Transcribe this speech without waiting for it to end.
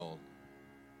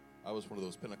I was one of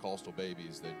those Pentecostal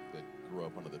babies that grew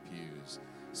up under the pews.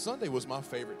 Sunday was my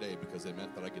favorite day because it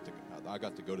meant that I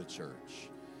got to go to church.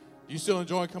 Do you still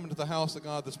enjoy coming to the house of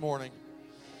God this morning?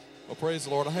 Well, praise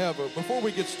the Lord. Before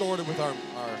we get started with our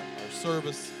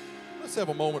service, let's have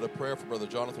a moment of prayer for Brother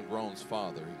Jonathan Groan's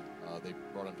father. They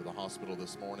brought him to the hospital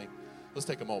this morning. Let's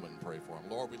take a moment and pray for him.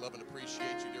 Lord, we love and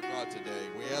appreciate you, dear God, today.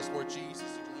 We ask, Lord Jesus,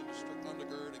 that you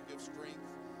undergird and give strength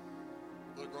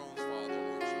to Brother Groan's father,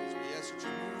 Lord Jesus. We ask that you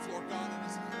move, Lord God, in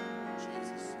his health, Lord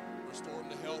Jesus. Restore him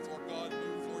to health, Lord God.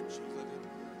 Move, Lord Jesus.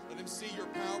 Let him see your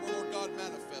power, Lord God,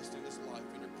 manifest in his life.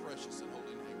 In your precious and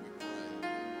holy name we pray.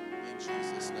 In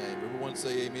Jesus' name. Everyone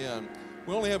say amen.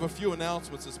 We only have a few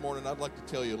announcements this morning. I'd like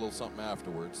to tell you a little something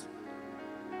afterwards.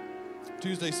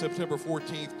 Tuesday, September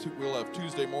 14th, we'll have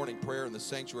Tuesday morning prayer in the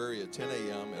sanctuary at 10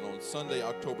 a.m. And on Sunday,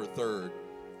 October 3rd,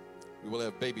 we will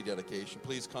have baby dedication.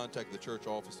 Please contact the church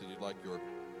office if you'd like your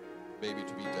baby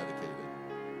to be dedicated.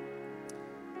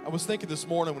 I was thinking this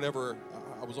morning whenever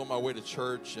I was on my way to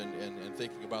church and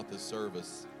thinking about this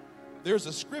service, there's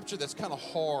a scripture that's kind of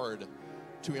hard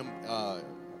to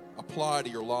apply to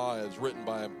your lives, written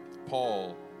by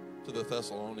Paul to the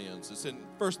Thessalonians. It's in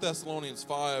 1 Thessalonians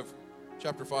 5,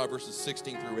 chapter 5, verses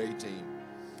 16 through 18.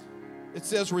 It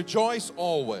says, "Rejoice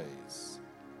always,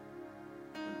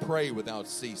 and pray without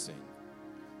ceasing.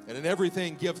 And in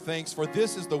everything give thanks, for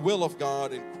this is the will of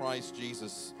God in Christ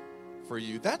Jesus for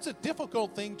you." That's a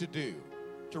difficult thing to do,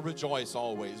 to rejoice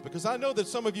always, because I know that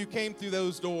some of you came through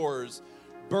those doors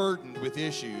burdened with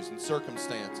issues and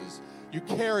circumstances. You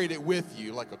carried it with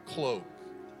you like a cloak.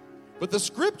 But the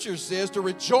scripture says to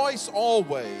rejoice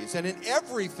always, and in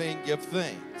everything give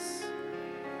thanks.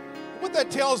 What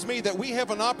that tells me that we have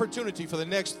an opportunity for the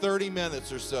next 30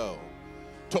 minutes or so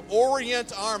to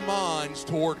orient our minds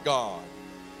toward God.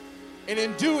 And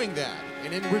in doing that,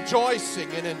 and in rejoicing,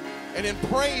 and in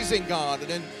praising God,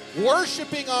 and in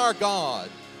worshiping our God,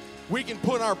 we can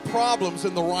put our problems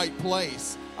in the right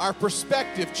place. Our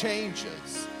perspective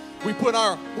changes. We put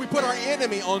our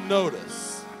enemy on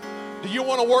notice. Do you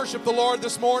want to worship the Lord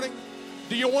this morning?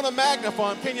 Do you want to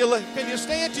magnify Him? Can you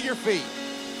stand to your feet?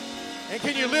 And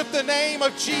can you lift the name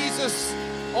of Jesus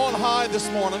on high this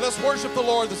morning? Let's worship the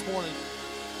Lord this morning.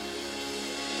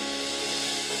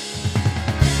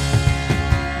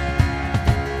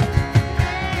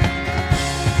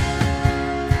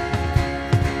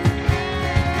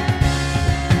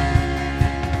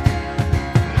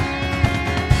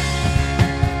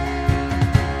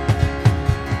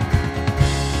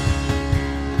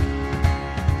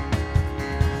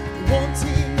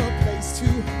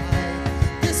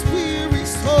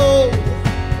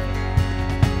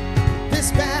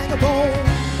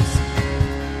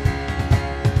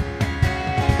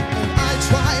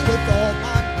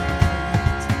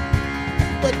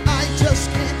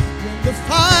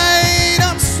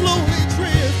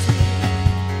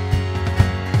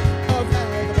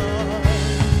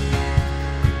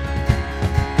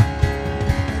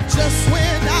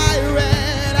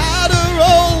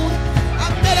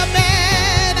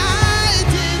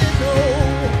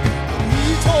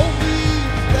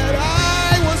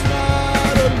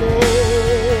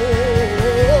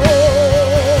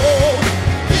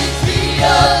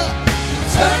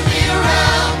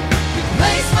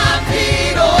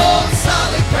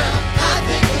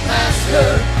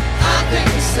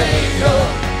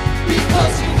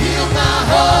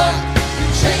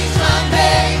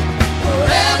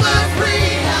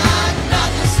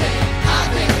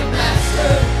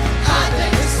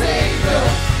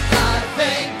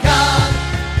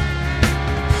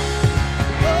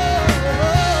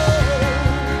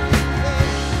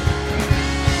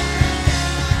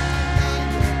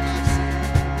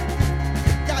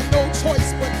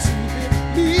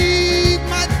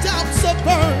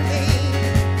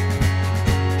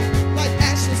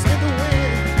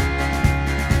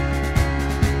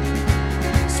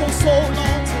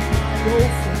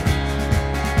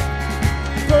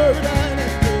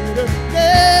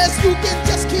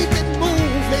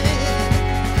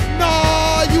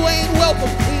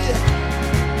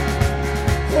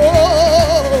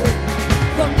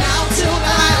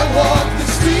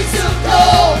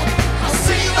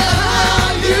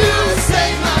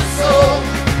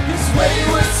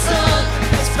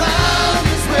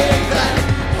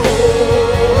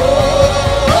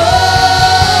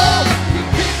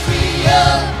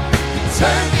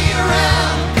 Turn me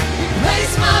around,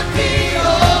 place my feet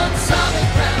on solid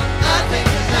ground. I think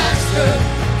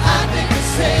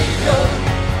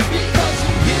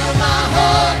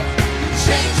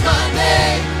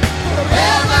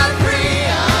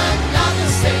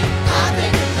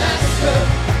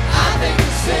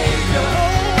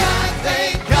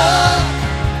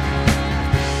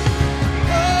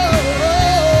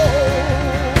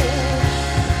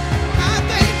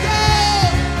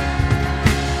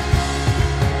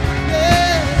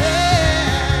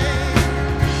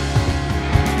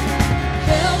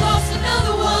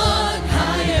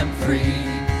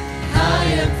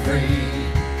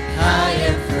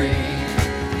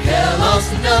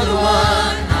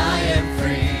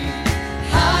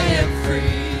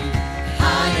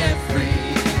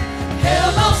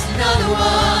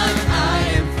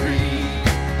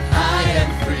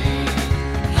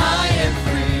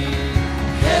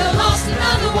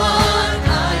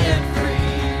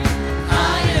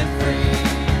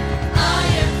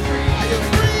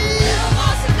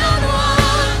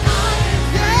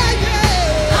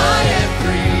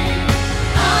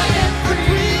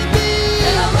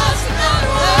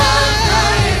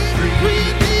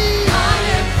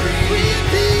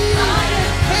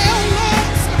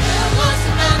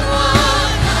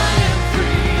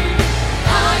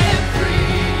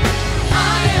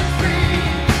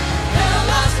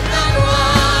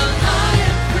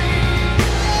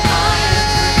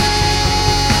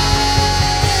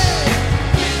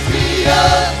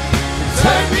up,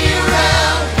 turn me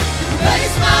around,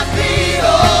 place my feet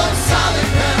on solid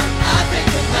ground. I thank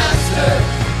the Master,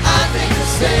 I thank the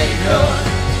Savior,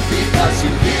 because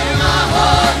you hear my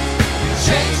heart, you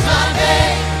change my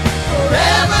name,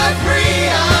 forever free,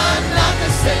 I'm not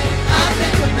the same. I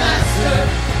thank the Master,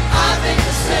 I thank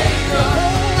the Savior,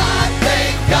 I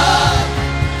thank God.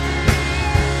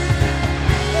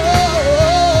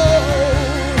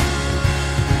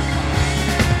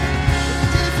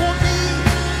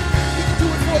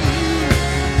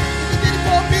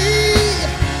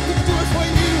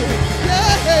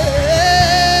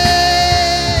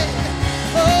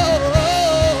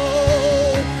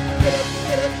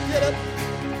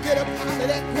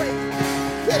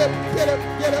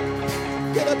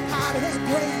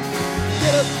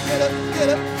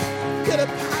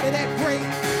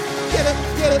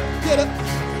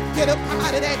 Get up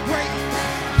out of that grave.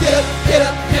 Get up, get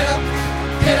up, get up,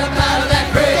 get up out of that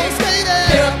grave. Don't stay there.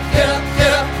 Get up, get up, get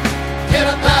up, get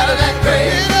up out of that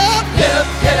grave. Get up,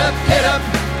 get up, get up,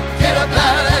 get up, get up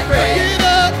out of that grave.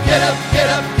 Get up, get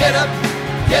up, get up,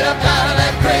 get up out of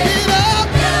that grave. Get up,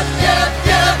 get up, get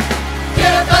up, get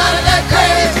up out of that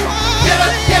grave. Get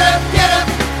up, get up, get up,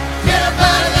 get up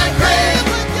out of that grave.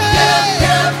 Get up,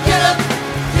 get up, get up,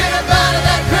 get up out of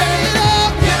that grave.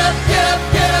 Get up, get up,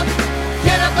 get up,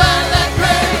 get up out of that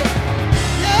grave.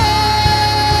 Yeah.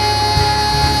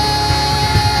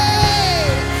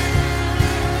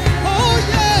 Oh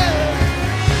yeah.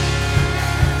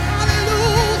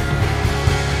 Hallelujah.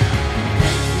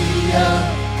 Pick me up,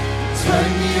 turn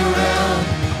me around,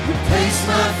 replace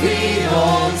my feet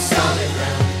on solid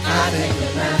ground. I thank the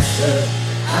Master,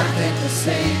 I thank the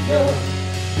Savior,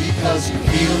 because you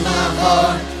heal my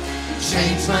heart, you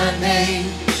change my name,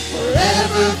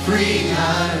 forever free,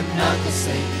 I'm not the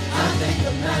same. I thank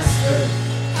the Master,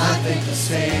 I thank the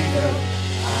Savior,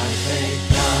 I thank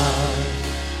God.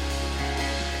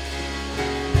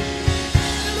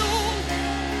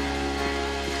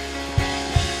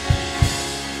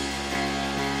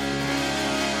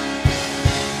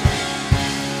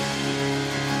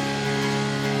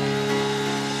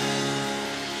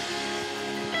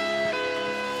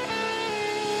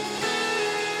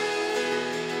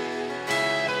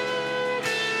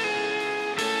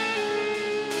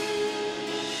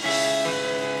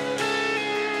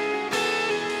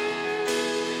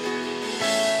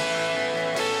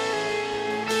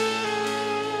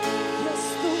 Yes,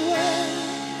 the world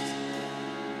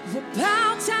will bow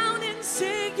down and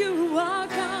say you are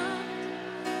God.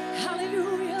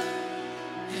 Hallelujah.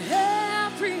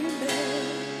 Every man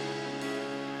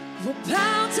will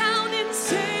bow down and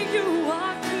say you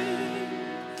are King.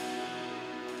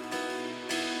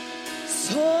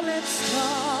 So let's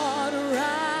start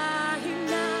right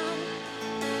now.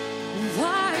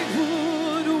 Why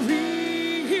would we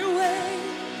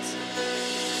wait?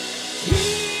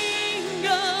 King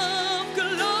of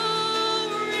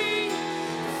glory,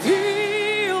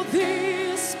 fill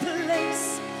this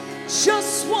place.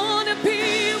 Just wanna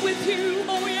be with you,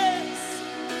 oh yes.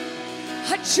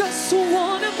 I just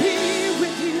wanna be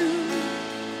with you.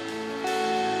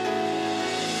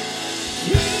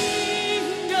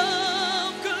 King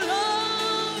of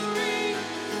glory,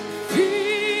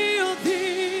 fill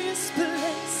this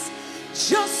place.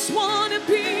 Just wanna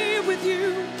be with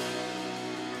you.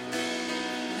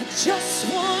 I just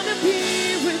wanna be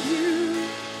with you.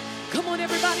 Come on,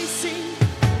 everybody, sing.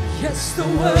 Yes, the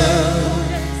world,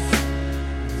 yes,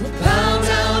 will bow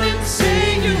down and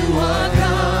say you are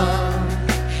God.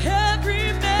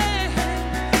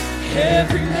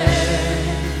 Every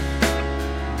man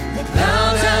will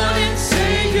bow down and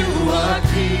say you are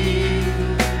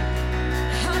King.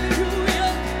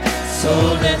 Hallelujah. So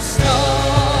let's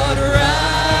start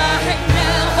right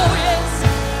now. Oh yes.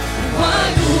 Why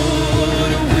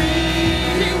would we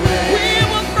wait? We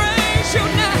will praise you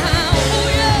now. Oh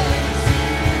yes.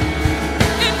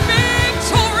 In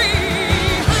victory.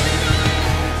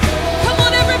 Hallelujah. Come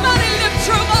on, everybody, lift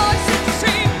your voice and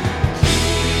sing.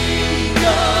 King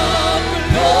of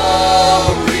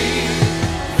glory,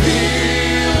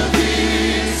 fill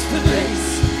this place.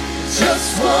 Just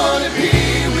wanna be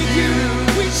with you.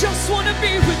 We just wanna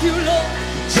be with you, Lord.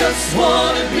 Just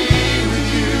wanna be with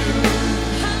you.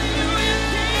 Hallelujah.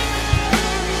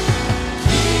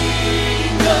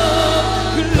 King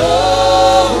of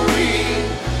glory,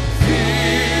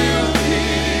 fill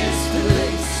this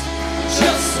place.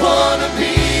 Just wanna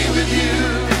be with you.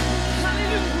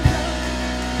 Hallelujah.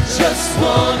 Just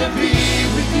wanna be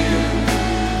with you.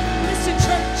 Listen,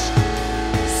 church.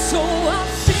 So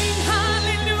I'll sing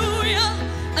hallelujah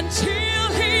until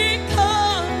he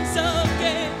comes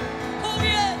again. Oh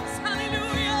yes,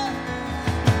 hallelujah.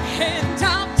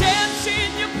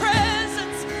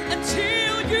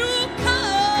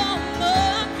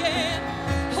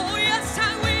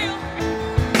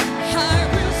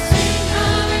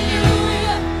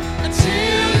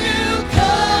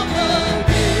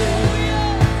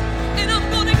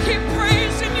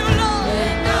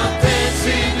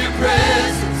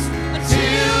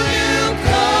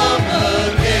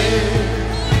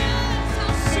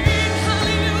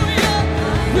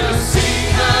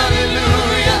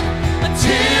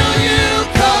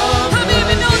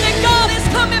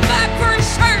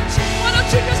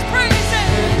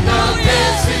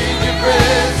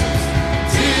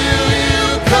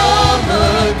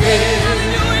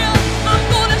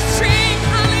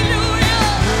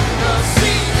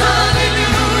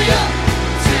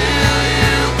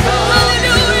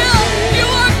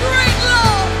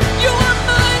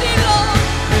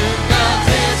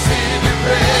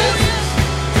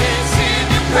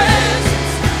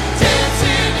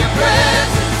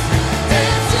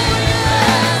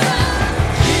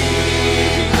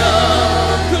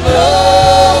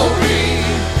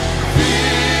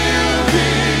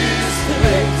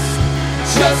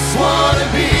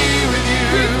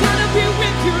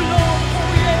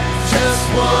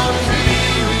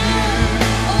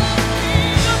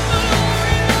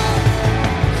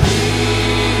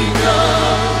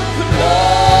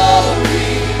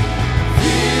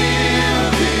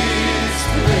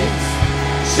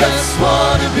 Just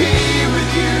wanna be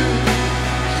with you.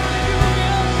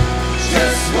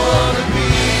 Just wanna be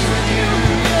with you.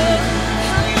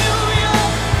 Hallelujah.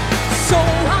 So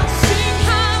I'll sing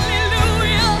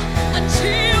hallelujah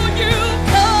until you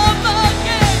come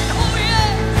again. Oh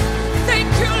yeah. Thank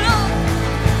you, Lord.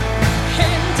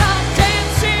 And I'll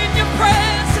dance in your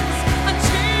presence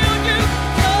until you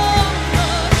come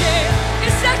again.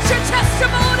 Is that your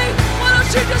testimony? Why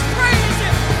don't you just praise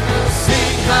him? I'll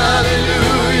sing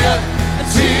hallelujah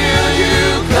until you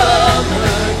come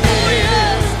again. Oh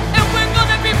yes. And we're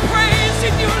gonna be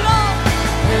praising you, Lord.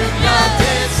 And I'll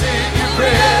dance in your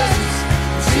presence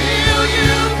till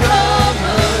you come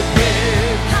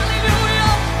again.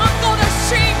 Hallelujah. I'm gonna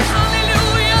sing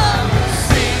hallelujah.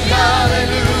 Sing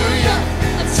hallelujah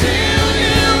until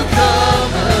you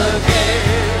come again.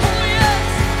 Oh yes.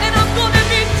 And I'm gonna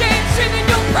be dancing in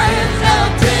your presence.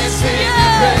 I'll dance in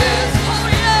your presence Oh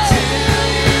yes. till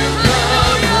you come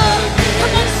again.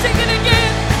 Come on, sing it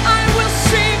again. I will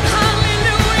sing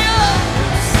hallelujah.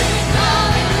 Sing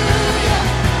hallelujah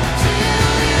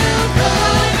till you come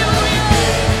Hallelujah.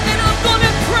 And I'm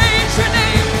gonna praise your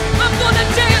name. I'm gonna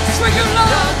dance for you,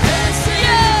 Lord. Dance in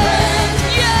your Yeah. presence.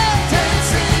 Yeah.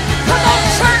 Dance in your Come on,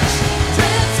 presence. church.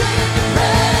 Dance in your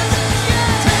presence.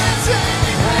 Dance in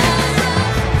your presence.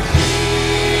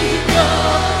 King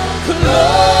of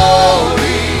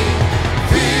glory,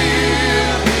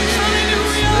 fill this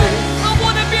Hallelujah. place. I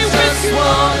wanna be with Just you.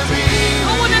 wanna be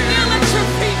I want to kneel at your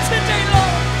feet today,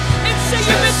 Lord, and say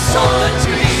you've been so good to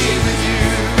me, Jesus.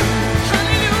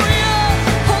 Hallelujah.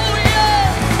 Oh, yeah.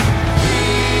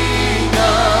 King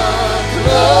of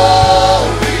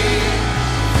glory,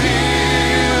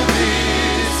 fill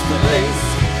this place.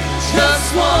 Just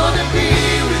wanna be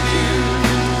with you.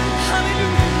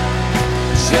 Hallelujah.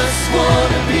 Just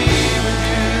wanna be with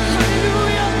you.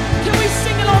 Hallelujah. Can we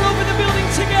sing it all over the building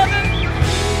together?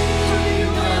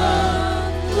 Hallelujah.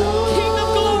 King of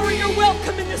glory, you're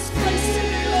welcome in this place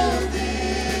today, Lord.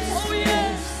 Oh,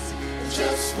 yes.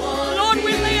 Just wanna Lord,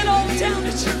 we lay it all down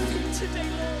at your feet today,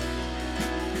 Lord.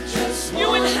 just You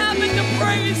wanna inhabit the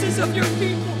praises of your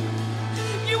people.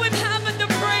 You inhabit the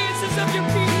praises of your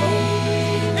people.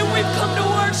 And we've come to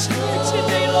worship you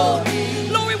today, Lord.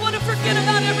 Lord, we want to forget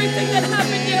about everything that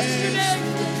happened yesterday.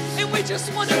 And we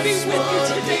just want to be with you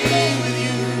today, Lord.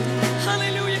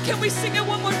 Hallelujah. Can we sing it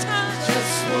one more time?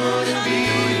 just wanna be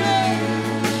Hallelujah.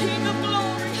 King of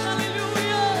glory.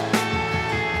 Hallelujah.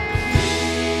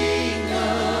 King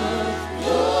of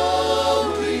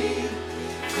glory,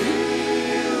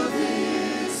 fill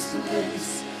this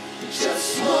place.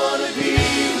 Just wanna be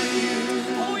with you.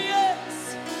 Oh,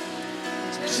 yes.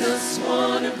 Just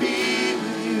wanna be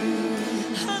with you.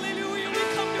 Hallelujah. We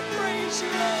come to praise you,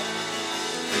 Lord.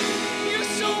 You're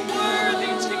so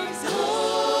worthy, Jesus.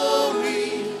 Glory,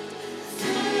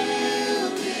 fill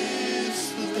this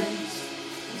place.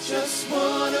 Just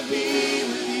wanna be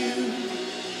with you.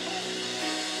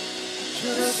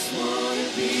 Just wanna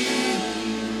be with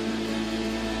you.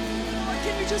 Lord,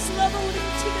 can you just love on him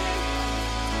today?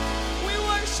 We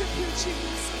worship you,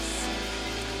 Jesus.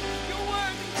 You're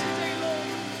worthy today, Lord.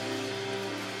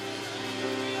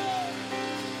 Hallelujah.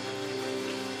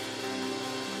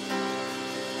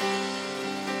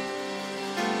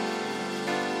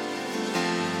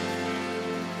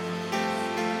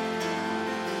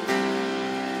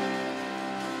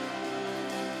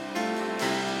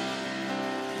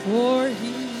 For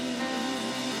he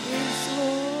is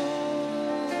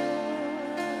Lord.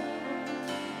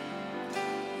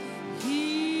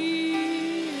 He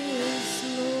is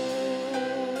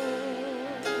Lord.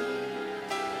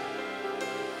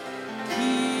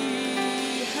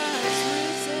 He has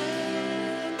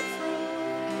risen from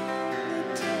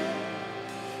the dead,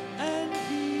 and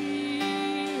he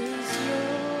is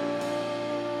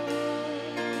Lord.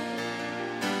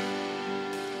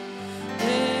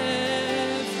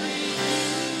 Every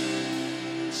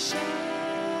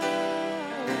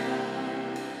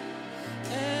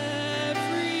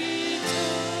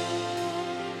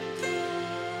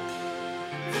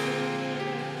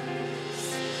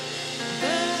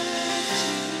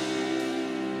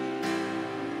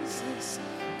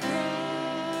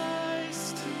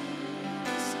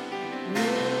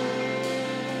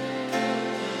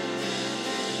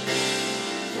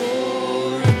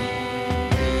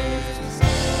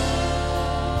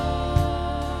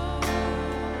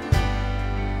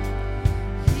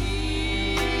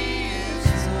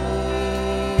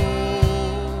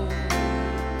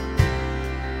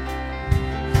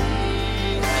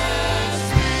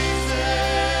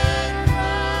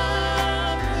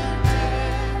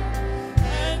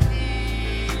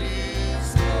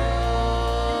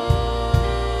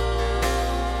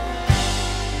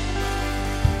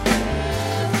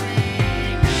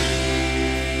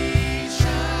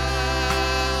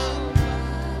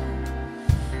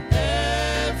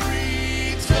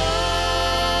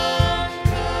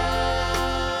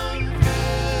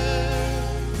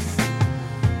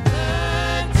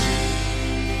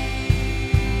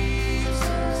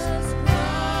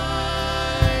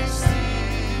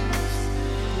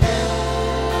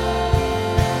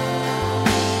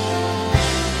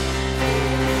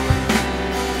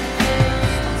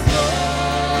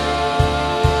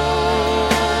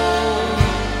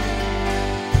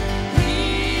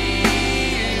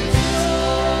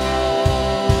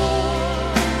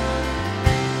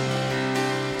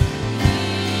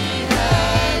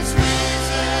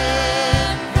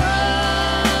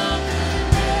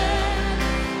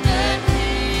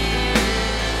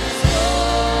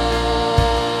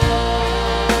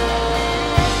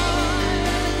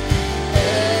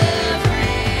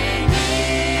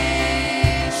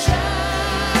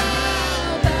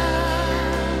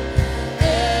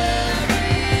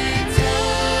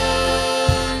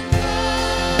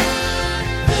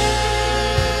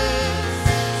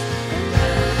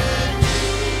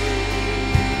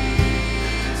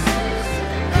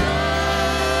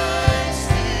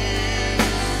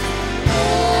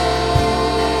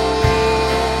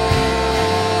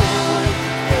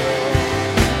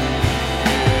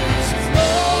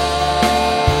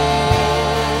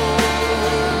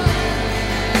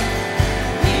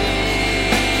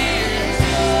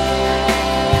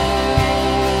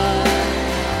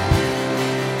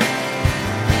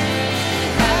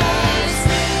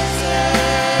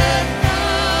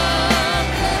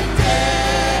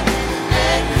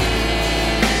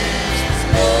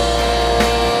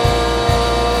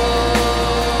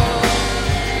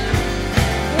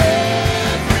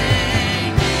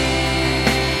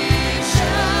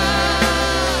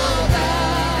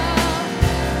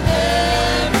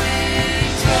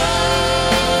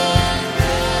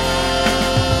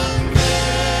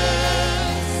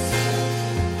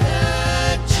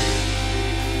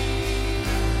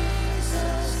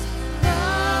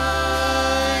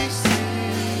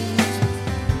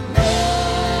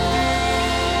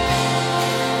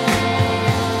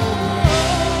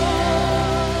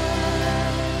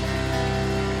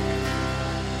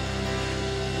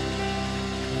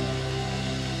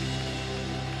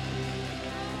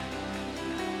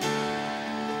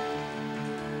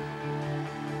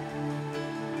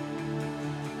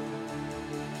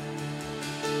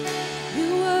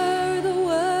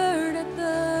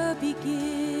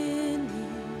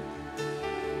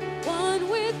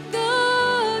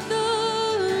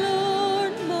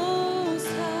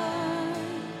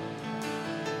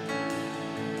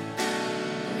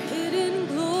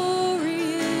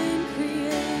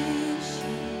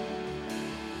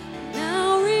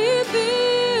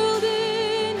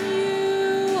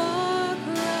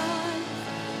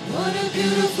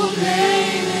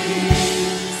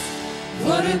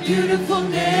beautiful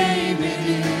name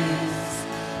it is,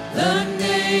 the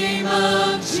name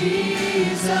of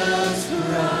Jesus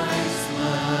Christ,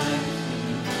 my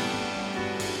King.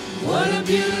 What a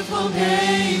beautiful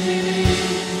name it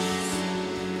is.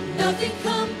 Nothing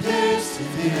compares to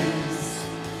this.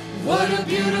 What a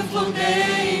beautiful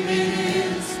name it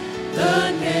is,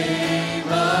 the name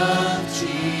of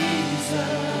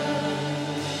Jesus.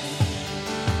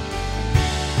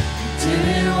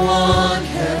 Didn't want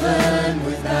heaven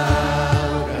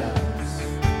without us,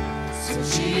 so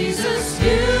Jesus,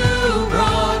 you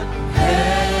brought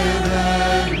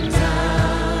heaven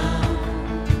down.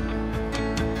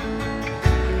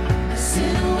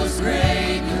 Sin was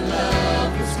great, your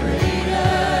love was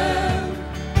greater.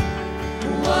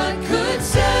 What could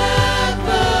separate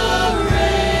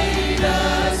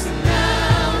us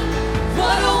now?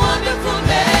 What a wonderful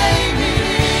name it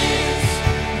is.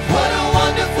 What a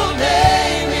wonderful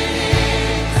name it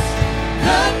is.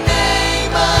 The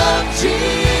name of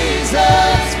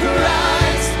Jesus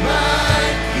Christ, my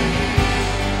King.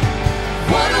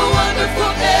 What a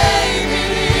wonderful name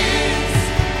it is.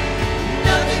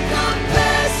 Nothing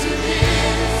compares to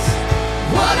this.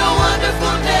 What a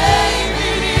wonderful name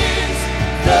it is.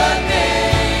 The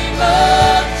name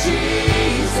of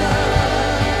Jesus.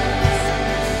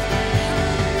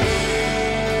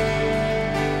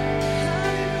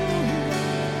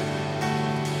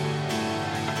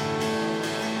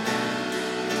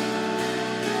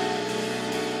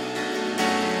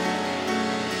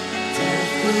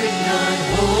 Death could not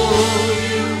hold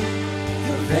you.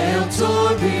 The veil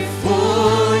tore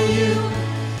before you.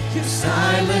 You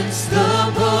silenced the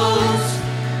boast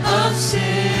of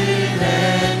sin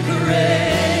and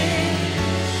grave.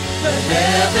 The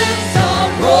heavens are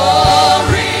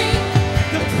roaring,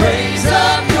 the praise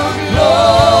of your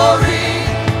glory.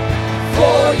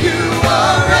 For you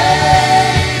are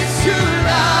raised to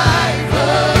life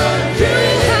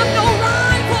again. You have no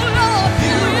rival, Lord.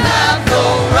 You have no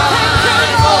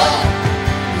rival.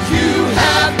 You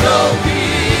have no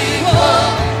equal.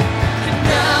 And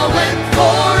now and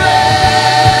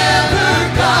forever,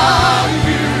 God,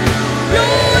 you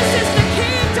reign. Yours is the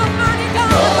kingdom, mighty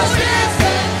God. Yours is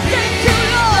the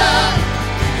kingdom.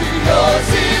 Yours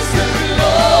is the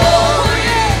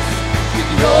glory.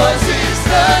 Yours is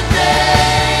the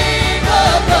name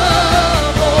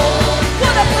above all.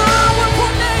 What a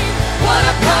powerful name. What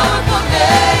a powerful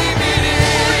name it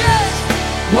is.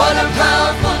 What a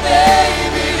powerful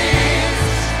name it is.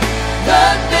 The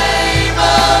name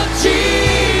of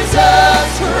Jesus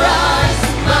Christ,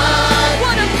 my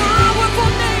What a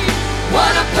powerful name.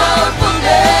 What a powerful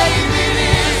name it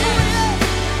is.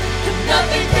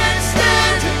 Nothing can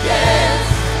stand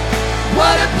against.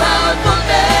 What a powerful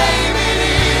name it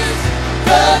is.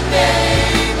 The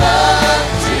name of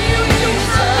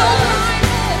Jesus.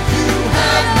 You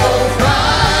have no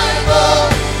rival.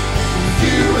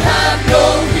 You have no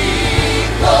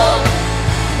equal.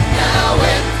 Now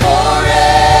and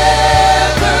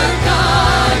forever,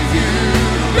 God, you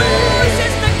reign. Yours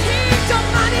is the kingdom,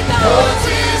 mighty God. Yours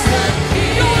is the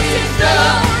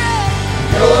kingdom.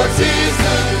 Yours is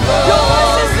the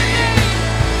glory.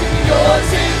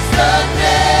 Yours is the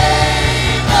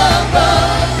name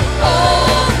above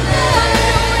all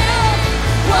names.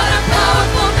 What a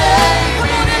powerful name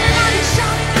it is.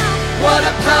 What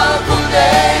a powerful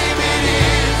name it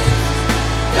is.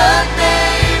 The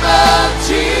name of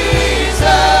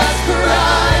Jesus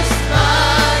Christ,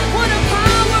 my What a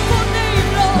powerful name,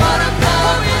 Lord. What a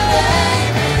powerful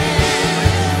name it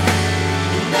is.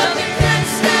 Nothing can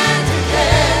stand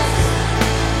against.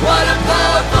 What a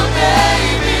powerful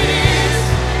name it is.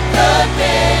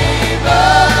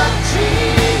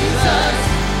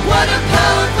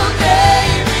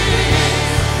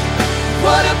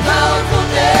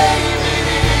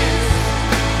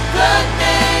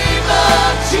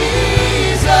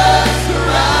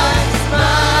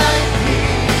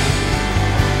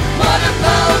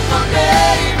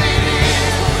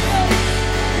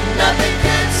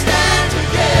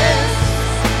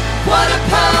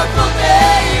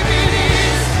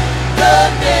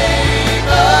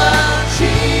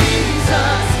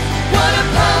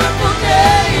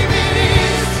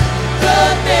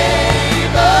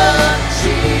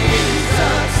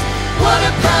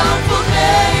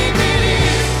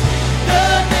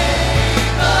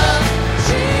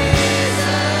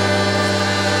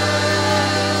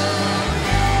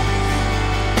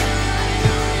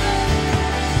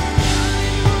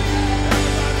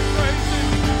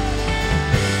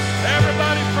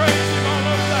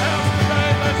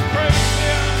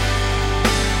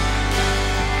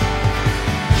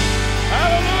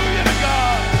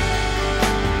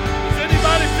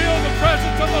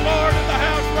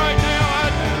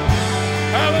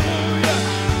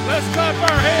 Let's clap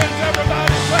our hands,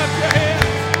 everybody. Clap your hands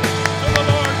to the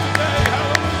Lord today.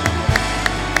 Hallelujah.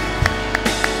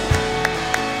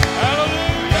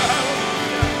 Hallelujah.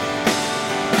 Hallelujah.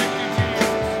 Thank you,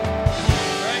 Jesus.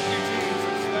 Thank you,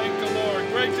 Jesus. Thank the Lord.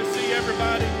 Great to see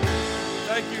everybody.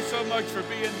 Thank you so much for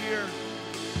being here.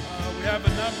 We have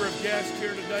a number of guests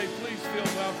here today. Please feel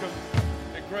welcome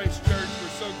at Grace Church.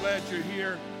 We're so glad you're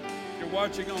here. You're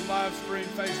watching on live stream,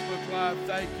 Facebook Live.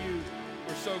 Thank you.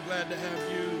 We're so glad to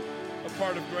have you a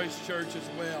part of Grace Church as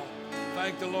well.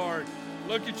 Thank the Lord.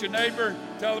 Look at your neighbor.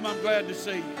 Tell him I'm glad to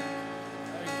see you.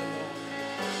 Thank the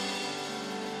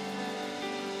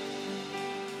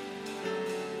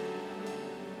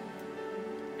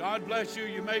Lord. God bless you.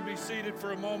 You may be seated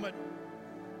for a moment.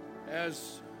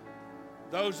 As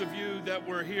those of you that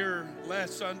were here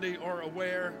last Sunday are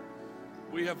aware,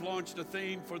 we have launched a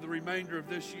theme for the remainder of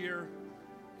this year,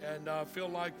 and I feel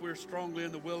like we're strongly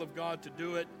in the will of God to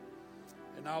do it.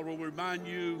 And I will remind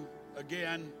you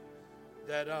again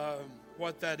that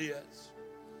what that is.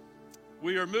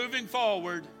 We are moving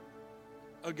forward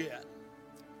again.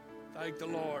 Thank the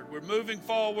Lord. We're moving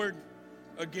forward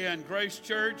again. Grace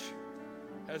Church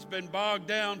has been bogged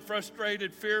down,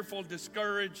 frustrated, fearful,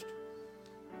 discouraged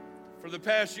for the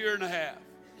past year and a half.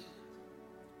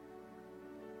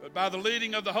 But by the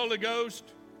leading of the Holy Ghost,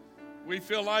 we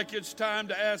feel like it's time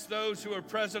to ask those who are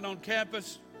present on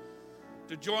campus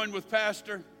to join with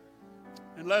Pastor,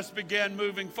 and let's begin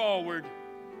moving forward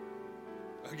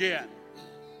again.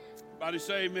 Everybody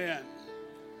say amen.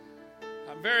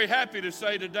 I'm very happy to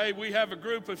say today we have a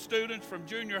group of students from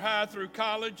junior high through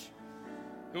college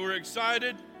who are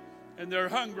excited and they're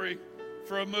hungry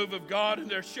for a move of God,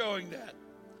 and they're showing that.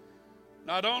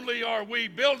 Not only are we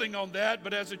building on that,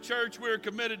 but as a church, we're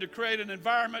committed to create an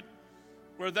environment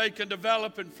where they can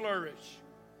develop and flourish.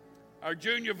 Our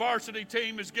junior varsity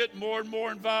team is getting more and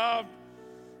more involved,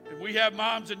 and we have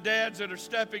moms and dads that are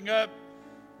stepping up,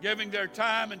 giving their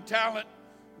time and talent,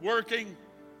 working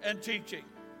and teaching.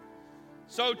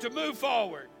 So to move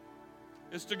forward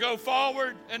is to go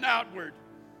forward and outward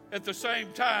at the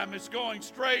same time. It's going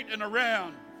straight and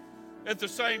around at the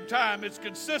same time. It's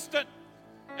consistent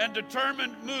and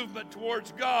determined movement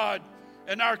towards God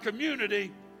and our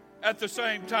community at the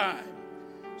same time.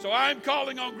 So I'm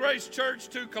calling on Grace Church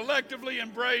to collectively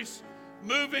embrace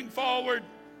moving forward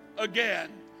again,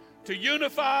 to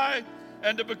unify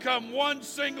and to become one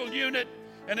single unit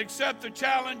and accept the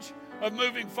challenge of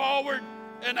moving forward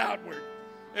and outward.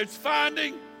 It's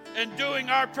finding and doing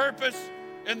our purpose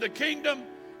in the kingdom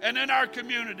and in our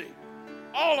community,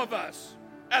 all of us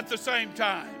at the same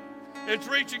time. It's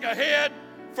reaching ahead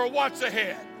for what's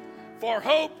ahead, for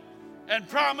hope and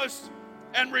promise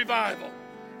and revival.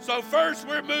 So first,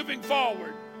 we're moving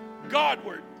forward,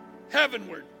 Godward,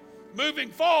 heavenward, moving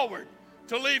forward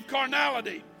to leave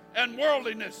carnality and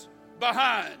worldliness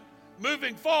behind,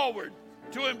 moving forward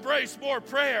to embrace more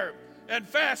prayer and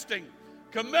fasting,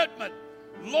 commitment,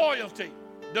 loyalty,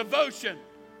 devotion,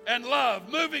 and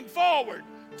love, moving forward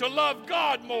to love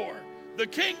God more, the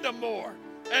kingdom more,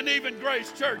 and even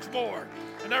Grace Church more.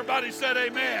 And everybody said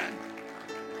amen.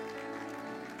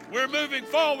 We're moving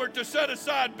forward to set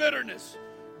aside bitterness,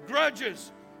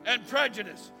 grudges, and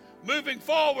prejudice. Moving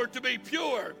forward to be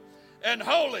pure and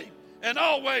holy and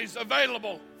always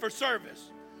available for service.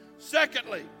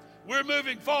 Secondly, we're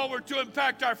moving forward to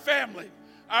impact our family,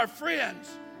 our friends,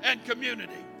 and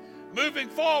community. Moving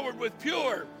forward with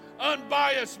pure,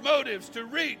 unbiased motives to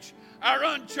reach our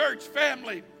unchurched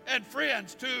family and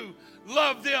friends, to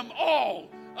love them all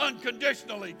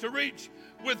unconditionally, to reach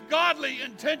with godly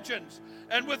intentions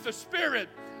and with the spirit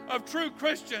of true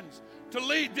Christians, to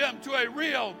lead them to a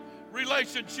real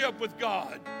relationship with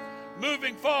God.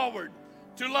 Moving forward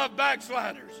to love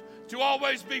backsliders, to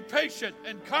always be patient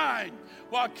and kind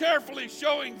while carefully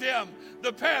showing them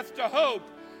the path to hope,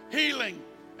 healing,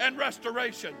 and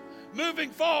restoration. Moving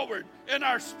forward in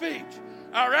our speech,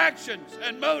 our actions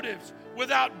and motives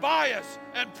without bias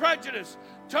and prejudice,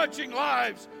 touching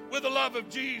lives with the love of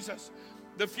Jesus.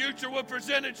 The future will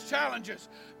present its challenges,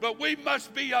 but we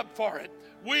must be up for it.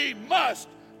 We must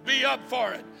be up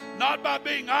for it. Not by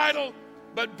being idle,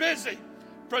 but busy,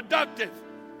 productive,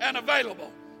 and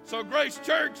available. So Grace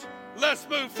Church, let's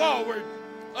move forward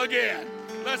again.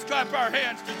 Let's clap our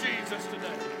hands to Jesus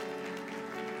today.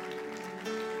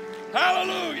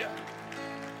 Hallelujah.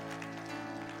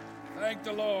 Thank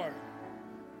the Lord.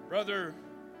 Brother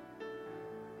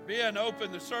Ben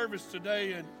opened the service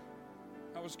today, and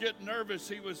I was getting nervous.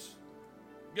 He was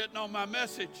getting on my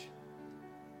message.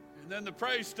 And then the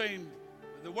praise team,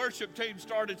 the worship team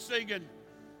started singing.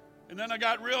 And then I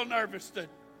got real nervous that,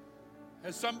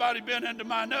 has somebody been into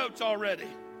my notes already?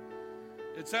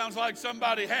 It sounds like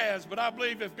somebody has, but I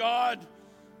believe if God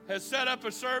has set up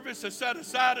a service, has set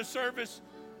aside a service,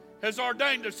 has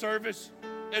ordained a service,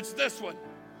 it's this one.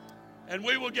 And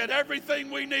we will get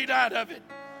everything we need out of it,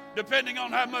 depending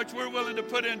on how much we're willing to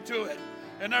put into it.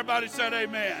 And everybody said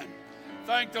amen.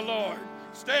 Thank the Lord.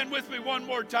 Stand with me one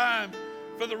more time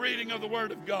for the reading of the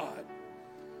Word of God.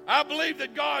 I believe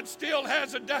that God still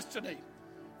has a destiny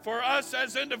for us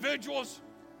as individuals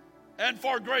and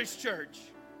for Grace Church.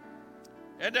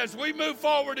 And as we move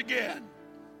forward again,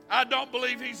 I don't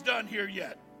believe He's done here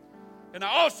yet. And I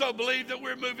also believe that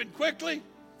we're moving quickly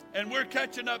and we're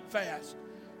catching up fast.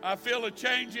 I feel a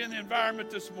change in the environment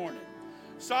this morning.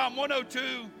 Psalm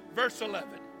 102, verse 11.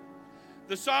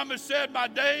 The psalmist said, "My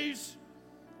days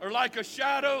are like a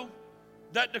shadow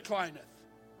that declineth.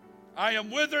 I am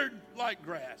withered like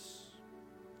grass.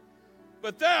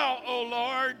 But thou, O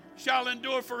Lord, shalt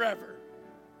endure forever,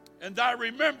 and thy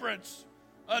remembrance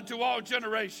unto all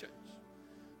generations.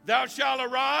 Thou shalt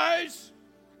arise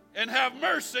and have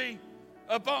mercy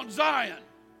upon Zion,"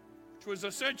 which was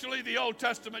essentially the Old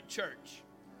Testament church.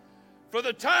 "For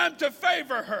the time to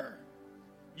favor her,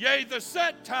 yea, the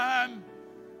set time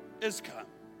is come."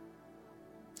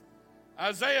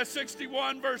 Isaiah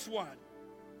 61, verse 1.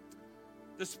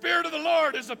 "The Spirit of the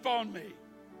Lord is upon me,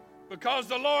 because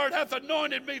the Lord hath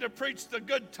anointed me to preach the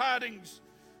good tidings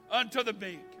unto the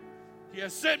meek. He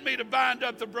has sent me to bind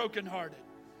up the brokenhearted,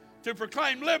 to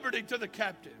proclaim liberty to the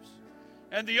captives,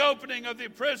 and the opening of the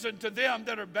prison to them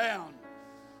that are bound,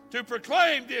 to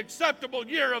proclaim the acceptable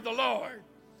year of the Lord,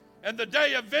 and the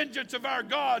day of vengeance of our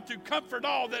God, to comfort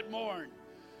all that mourn,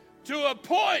 to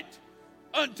appoint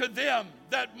unto them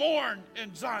that mourn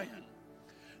in Zion,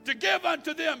 to give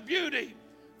unto them beauty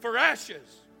for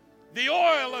ashes, the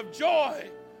oil of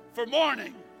joy for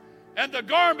mourning, and the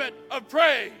garment of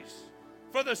praise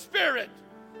for the spirit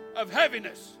of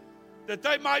heaviness, that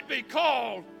they might be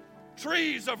called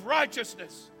trees of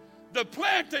righteousness, the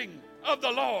planting of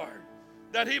the Lord,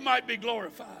 that He might be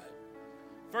glorified."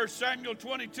 1 Samuel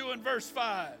 22 and verse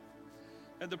 5.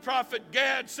 "And the prophet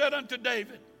Gad said unto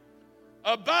David,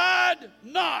 Abide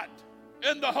not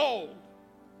in the hold,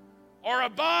 or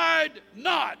abide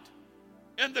not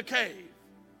in the cave.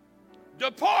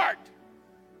 Depart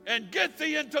and get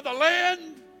thee into the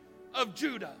land of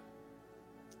Judah.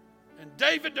 And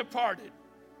David departed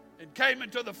and came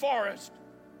into the forest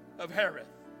of Hereth."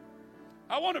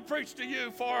 I want to preach to you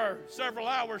for several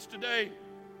hours today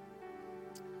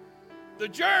the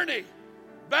journey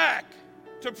back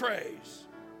to praise.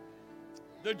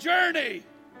 The journey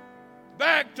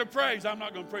back to praise. I'm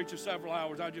not going to preach for several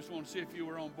hours. I just want to see if you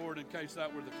were on board in case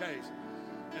that were the case.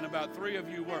 And about 3 of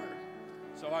you were.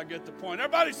 So I get the point.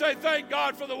 Everybody say thank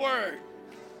God for the Word.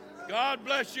 God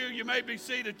bless you. You may be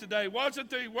seated today.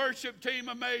 Wasn't the worship team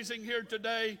amazing here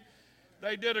today?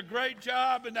 They did a great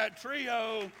job, and that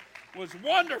trio was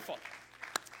wonderful.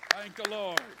 Thank the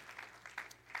Lord.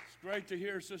 It's great to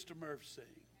hear Sister Murph sing.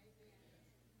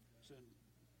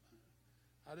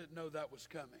 I didn't know that was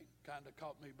coming. Kind of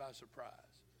caught me by surprise.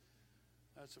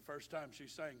 That's the first time she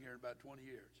sang here in about 20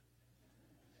 years.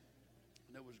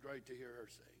 And it was great to hear her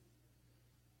sing.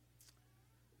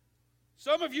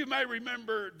 Some of you may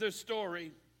remember this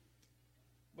story,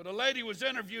 but a lady was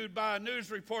interviewed by a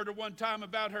news reporter one time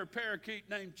about her parakeet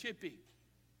named Chippy.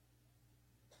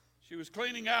 She was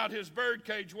cleaning out his bird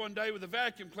cage one day with a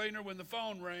vacuum cleaner when the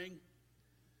phone rang.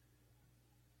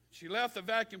 She left the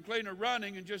vacuum cleaner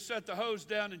running and just set the hose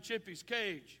down in Chippy's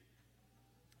cage.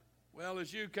 Well,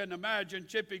 as you can imagine,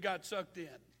 Chippy got sucked in.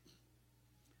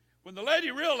 When the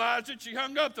lady realized it, she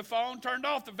hung up the phone, turned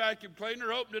off the vacuum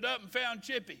cleaner, opened it up, and found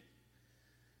Chippy.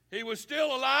 He was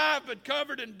still alive but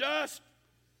covered in dust,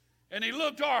 and he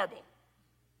looked horrible.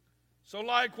 So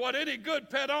like what any good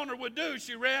pet owner would do,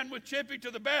 she ran with Chippy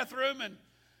to the bathroom and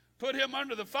put him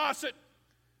under the faucet,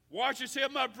 washes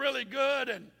him up really good,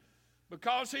 and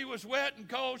because he was wet and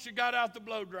cold, she got out the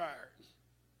blow dryer.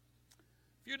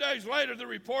 A few days later, the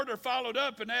reporter followed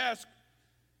up and asked,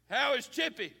 "How is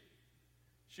Chippy?"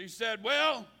 She said,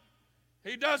 "Well,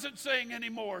 he doesn't sing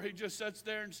anymore. He just sits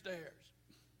there and stares."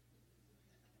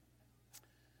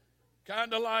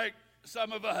 Kind of like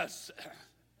some of us.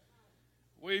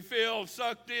 We feel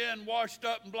sucked in, washed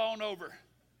up, and blown over.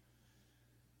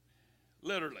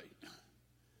 Literally.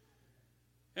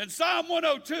 In Psalm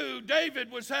 102, David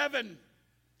was having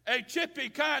a Chippy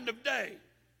kind of day.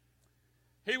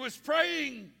 He was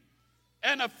praying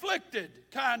an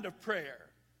afflicted kind of prayer.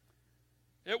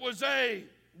 It was a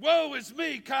woe is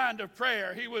me kind of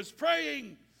prayer. He was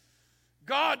praying,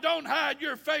 God, don't hide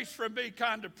your face from me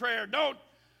kind of prayer. Don't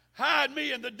hide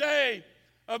me in the day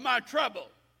of my trouble.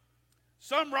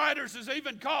 Some writers has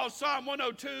even called Psalm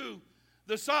 102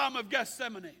 the Psalm of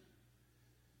Gethsemane.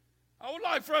 I would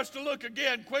like for us to look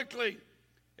again quickly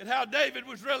at how David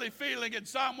was really feeling in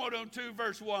Psalm 102,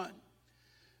 verse 1.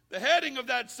 The heading of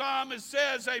that psalm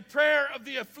says, a prayer of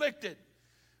the afflicted,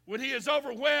 when he is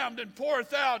overwhelmed and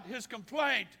poureth out his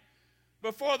complaint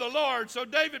before the Lord. So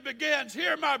David begins,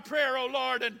 hear my prayer, O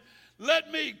Lord, and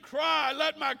let me cry,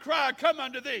 let my cry come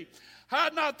unto thee.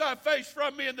 Hide not thy face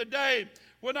from me in the day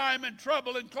when I am in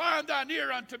trouble. Incline thine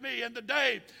ear unto me in the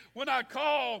day when I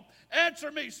call.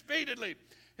 Answer me speedily.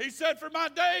 He said, for my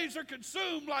days are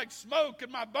consumed like smoke,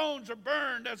 and my bones are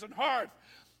burned as an hearth.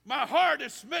 My heart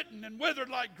is smitten and withered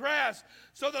like grass,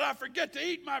 so that I forget to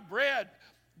eat my bread.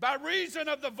 By reason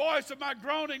of the voice of my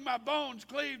groaning, my bones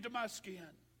cleave to my skin.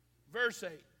 Verse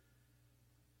 8.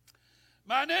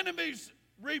 Mine enemies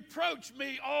reproach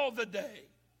me all the day,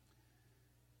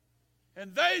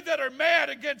 and they that are mad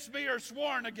against me are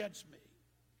sworn against me.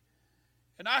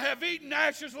 And I have eaten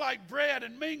ashes like bread,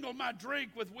 and mingled my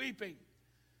drink with weeping,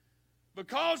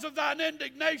 because of thine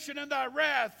indignation and thy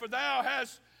wrath, for thou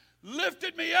hast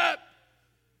lifted me up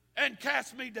and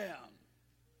cast me down.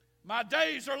 My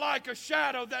days are like a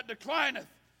shadow that declineth,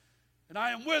 and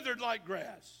I am withered like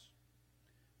grass.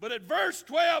 But at verse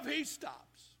 12 he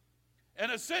stops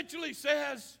and essentially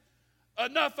says,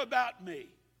 enough about me.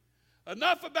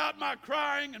 Enough about my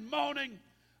crying and moaning.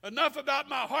 Enough about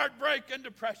my heartbreak and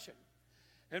depression.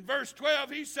 In verse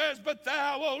 12 he says, but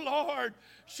thou, O Lord,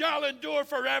 shall endure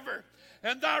forever,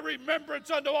 and thy remembrance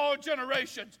unto all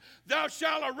generations. Thou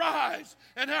shalt arise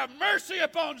and have mercy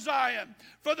upon Zion,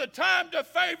 for the time to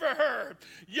favor her.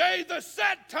 Yea, the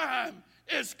set time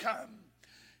is come.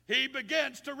 He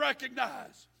begins to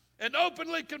recognize and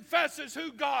openly confesses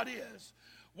who God is.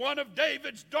 One of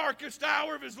David's darkest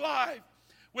hours of his life,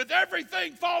 with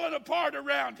everything falling apart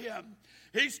around him,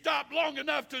 he stopped long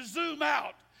enough to zoom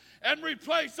out and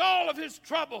replace all of his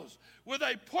troubles with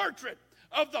a portrait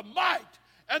of the might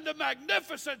and the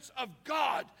magnificence of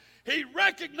God. He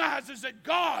recognizes that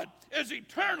God is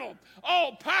eternal,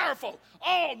 all-powerful,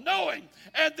 all-knowing,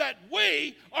 and that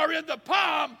we are in the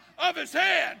palm of his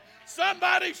hand.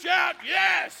 Somebody shout,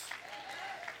 yes!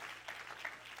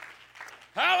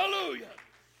 Hallelujah.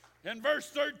 In verse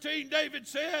 13, David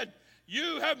said,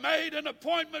 you have made an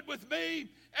appointment with me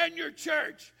and your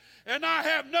church, and I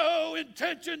have no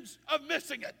intentions of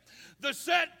missing it. The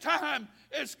set time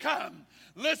is come.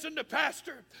 Listen to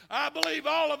Pastor. I believe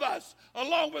all of us,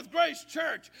 along with Grace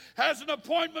Church, has an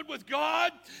appointment with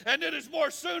God, and it is more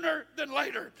sooner than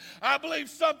later. I believe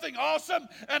something awesome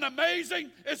and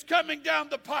amazing is coming down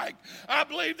the pike. I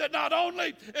believe that not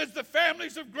only is the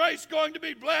families of Grace going to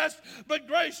be blessed, but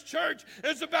Grace Church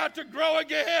is about to grow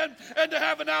again and to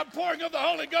have an outpouring of the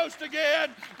Holy Ghost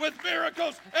again, with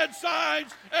miracles and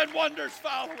signs and wonders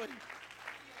following.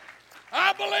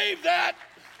 I believe that.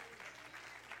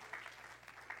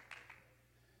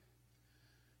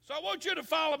 So I want you to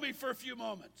follow me for a few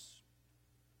moments.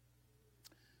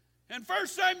 In 1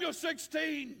 Samuel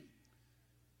 16,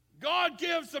 God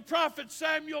gives the prophet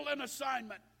Samuel an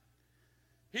assignment.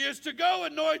 He is to go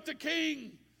anoint the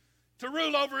king to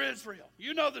rule over Israel.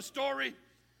 You know the story.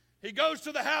 He goes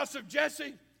to the house of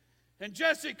Jesse, and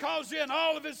Jesse calls in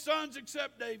all of his sons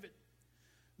except David.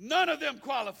 None of them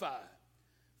qualify.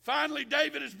 Finally,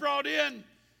 David is brought in,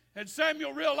 and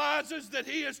Samuel realizes that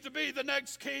he is to be the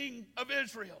next king of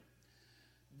Israel.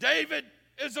 David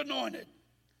is anointed.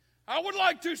 I would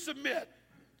like to submit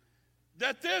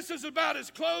that this is about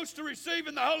as close to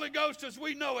receiving the Holy Ghost as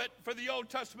we know it for the Old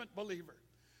Testament believer.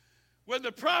 When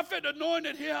the prophet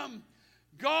anointed him,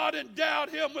 God endowed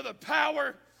him with a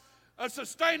power, a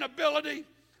sustainability,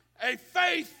 a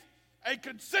faith, a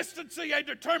consistency, a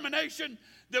determination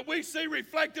that we see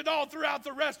reflected all throughout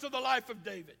the rest of the life of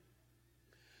David.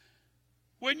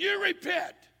 When you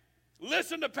repent,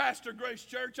 listen to Pastor Grace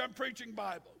Church, I'm preaching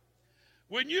Bible.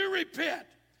 When you repent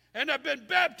and have been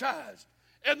baptized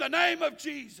in the name of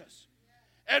Jesus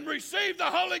and receive the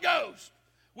Holy Ghost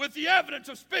with the evidence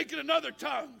of speaking in other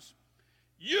tongues,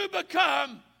 you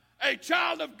become a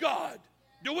child of God.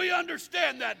 Do we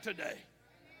understand that today?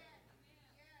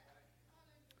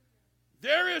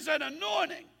 There is an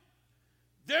anointing.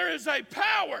 There is a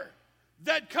power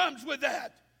that comes with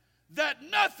that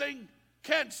nothing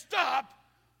can stop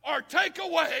or take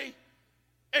away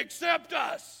except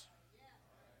us.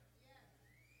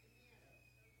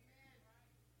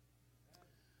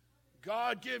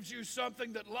 God gives you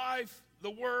something that life, the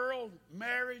world,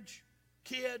 marriage,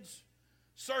 kids,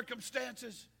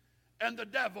 circumstances, and the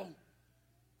devil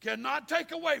cannot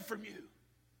take away from you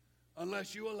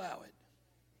unless you allow it.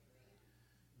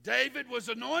 David was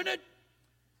anointed,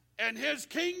 And his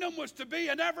kingdom was to be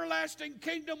an everlasting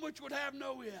kingdom which would have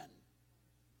no end.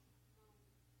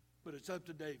 But it's up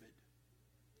to David.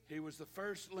 He was the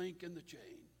first link in the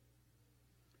chain.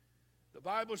 The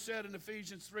Bible said in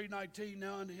Ephesians 3:19,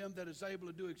 now unto him that is able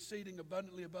to do exceeding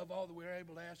abundantly above all that we are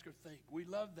able to ask or think. We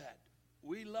love that.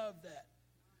 We love that.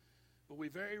 But we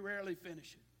very rarely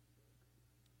finish it.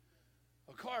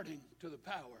 According to the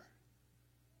power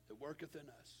that worketh in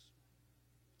us.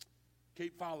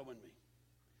 Keep following me.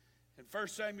 In 1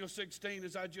 Samuel 16,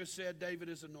 as I just said, David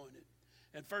is anointed.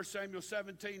 In 1 Samuel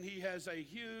 17, he has a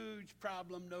huge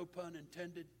problem, no pun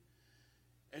intended,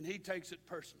 and he takes it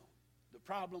personal. The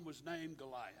problem was named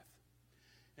Goliath.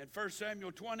 In 1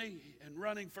 Samuel 20, in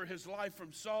running for his life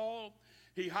from Saul,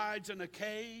 he hides in a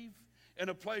cave in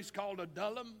a place called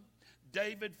Adullam.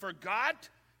 David forgot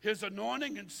his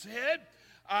anointing and said,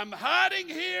 I'm hiding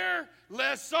here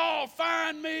lest Saul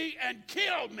find me and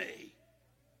kill me.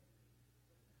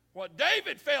 What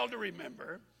David failed to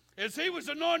remember is he was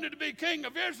anointed to be king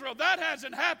of Israel. That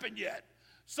hasn't happened yet.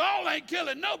 Saul ain't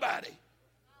killing nobody.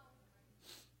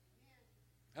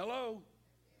 Hello?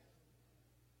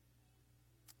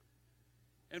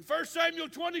 In 1 Samuel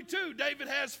 22, David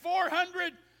has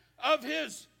 400 of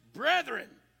his brethren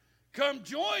come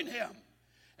join him.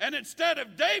 And instead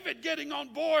of David getting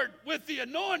on board with the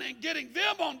anointing, getting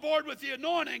them on board with the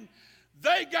anointing,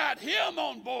 they got him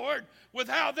on board with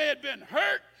how they had been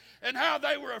hurt and how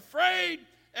they were afraid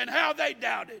and how they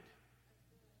doubted.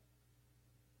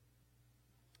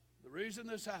 The reason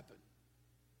this happened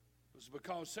was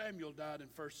because Samuel died in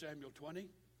 1 Samuel 20,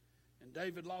 and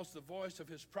David lost the voice of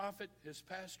his prophet, his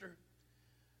pastor.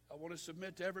 I want to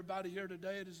submit to everybody here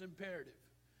today, it is imperative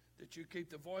that you keep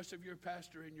the voice of your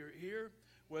pastor in your ear,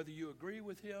 whether you agree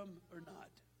with him or not.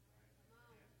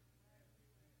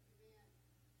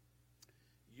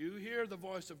 You hear the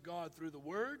voice of God through the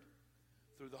Word,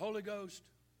 through the Holy Ghost,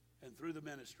 and through the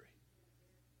ministry.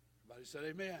 Everybody said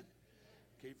amen.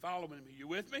 Keep following me. You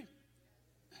with me?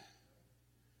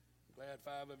 I'm glad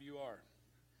 5 of you are.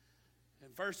 In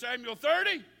 1 Samuel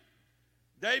 30,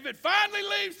 David finally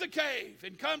leaves the cave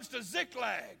and comes to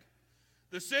Ziklag.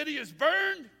 The city is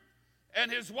burned,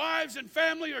 and his wives and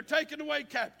family are taken away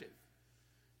captive.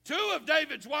 2 of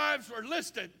David's wives were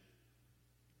listed,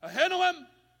 Ahinoam,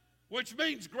 which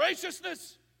means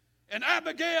graciousness, and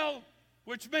Abigail,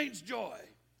 which means joy,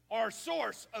 or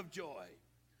source of joy.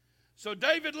 So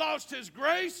David lost his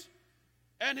grace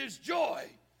and his joy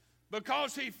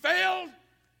because he failed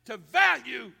to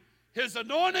value his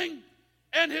anointing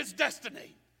and his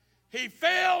destiny. He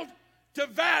failed to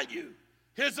value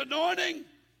his anointing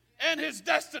and his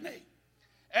destiny.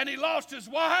 And he lost his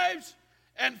wives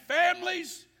and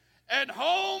families and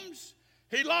homes.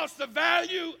 He lost the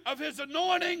value of his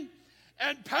anointing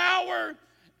and power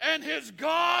and his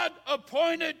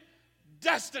God-appointed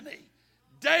destiny.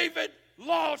 David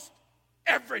lost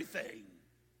everything.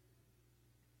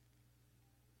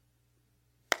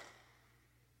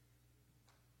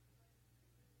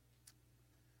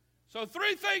 So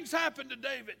 3 things happened to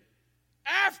David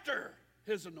after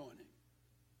his anointing.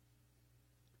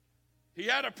 He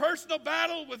had a personal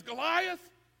battle with Goliath,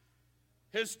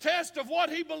 his test of what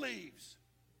he believes.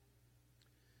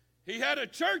 He had a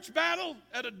church battle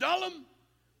at Adullam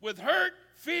with hurt,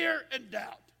 fear, and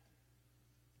doubt.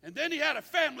 And then he had a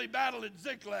family battle at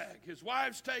Ziklag, his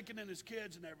wives taken and his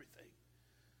kids and everything.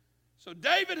 So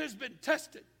David has been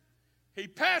tested. He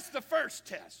passed the first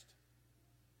test,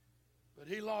 but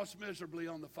he lost miserably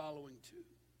on the following 2.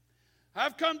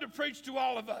 I've come to preach to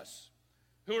all of us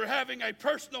who are having a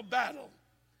personal battle,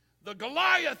 the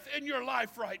Goliath in your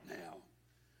life right now.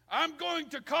 I'm going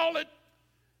to call it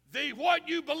the what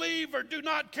you believe or do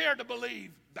not care to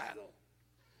believe battle.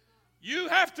 You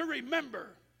have to remember,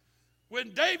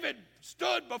 when David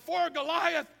stood before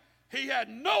Goliath, he had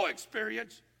no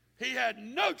experience, he had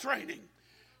no training.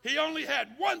 He only had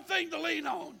one thing to lean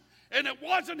on, and it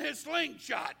wasn't his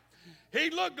slingshot. He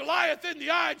looked Goliath in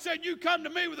the eye and said, you come to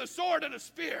me with a sword and a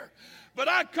spear, but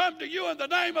I come to you in the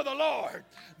name of the Lord.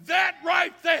 That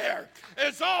right there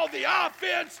is all the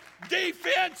offense,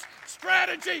 defense,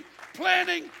 strategy,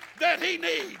 planning that he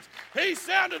needs. He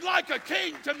sounded like a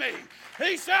king to me.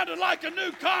 He sounded like a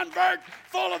new convert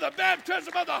full of the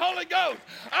baptism of the Holy Ghost.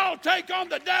 I'll take on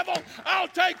the devil. I'll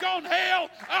take on hell.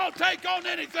 I'll take on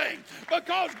anything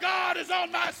because God is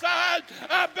on my side.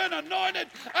 I've been anointed.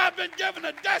 I've been given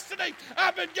a destiny.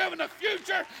 I've been given a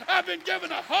future. I've been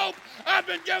given a hope. I've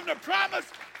been given a promise.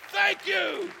 Thank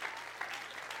you.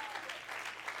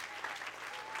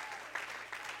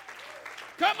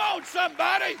 Come on,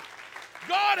 somebody.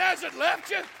 God hasn't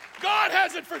left you. God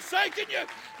hasn't forsaken you.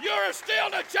 You're still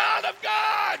a child of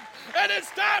God. And it's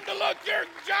time to look your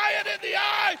giant in the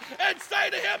eye and say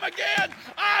to him again,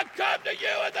 I come to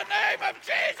you in the name of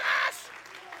Jesus.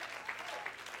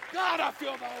 God, I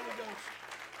feel the Holy Ghost.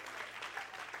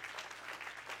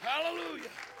 Hallelujah.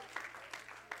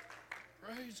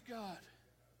 Praise God.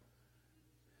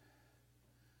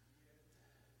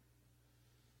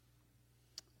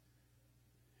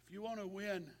 If you want to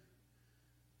win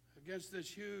against this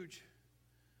huge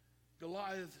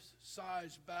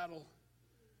Goliath-sized battle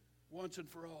once and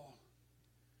for all,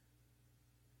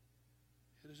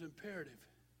 it is imperative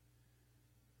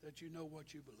that you know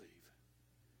what you believe.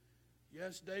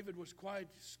 Yes, David was quite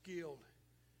skilled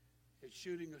at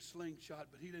shooting a slingshot,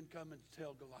 but he didn't come and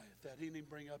tell Goliath that. He didn't even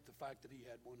bring up the fact that he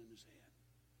had one in his hand.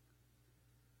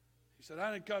 He said,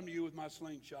 I didn't come to you with my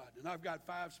slingshot, and I've got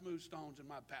 5 smooth stones in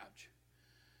my pouch,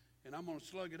 and I'm going to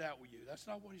slug it out with you. That's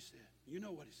not what he said. You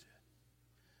know what he said.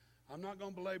 I'm not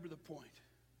going to belabor the point,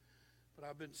 but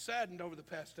I've been saddened over the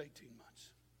past 18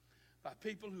 months by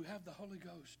people who have the Holy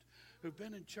Ghost, who've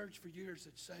been in church for years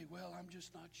that say, well, I'm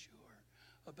just not sure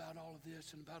about all of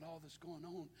this and about all this going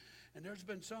on. And there's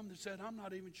been some that said, I'm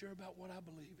not even sure about what I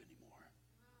believe anymore.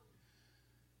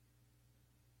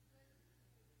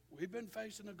 We've been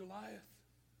facing a Goliath.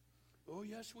 Oh,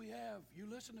 yes, we have. You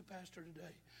listen to Pastor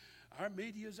today. Our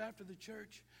media is after the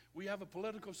church. We have a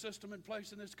political system in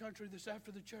place in this country that's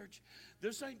after the church.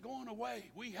 This ain't going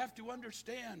away. We have to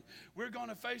understand we're going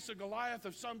to face a Goliath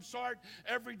of some sort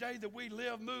every day that we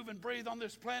live, move, and breathe on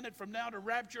this planet, from now to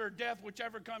rapture or death,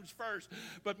 whichever comes first.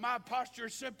 But my posture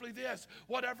is simply this: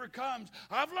 whatever comes.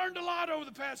 I've learned a lot over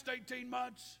the past 18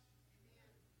 months.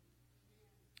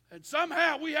 And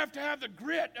somehow we have to have the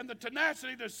grit and the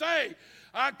tenacity to say,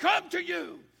 I come to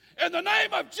you in the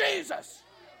name of Jesus.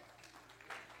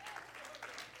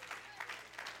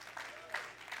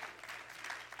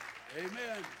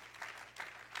 Amen.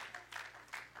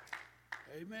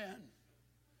 Amen.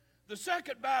 The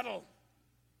second battle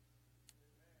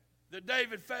that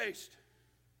David faced,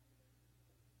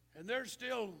 and there's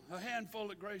still a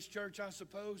handful at Grace Church, I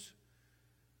suppose,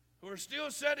 who are still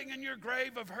sitting in your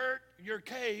grave of hurt, your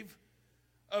cave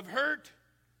of hurt,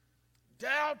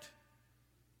 doubt,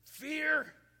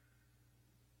 fear,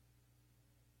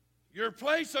 your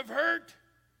place of hurt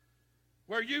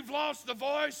where you've lost the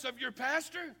voice of your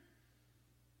pastor.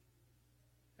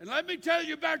 And let me tell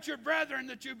you about your brethren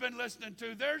that you've been listening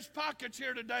to. There's pockets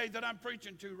here today that I'm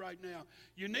preaching to right now.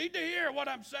 You need to hear what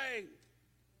I'm saying.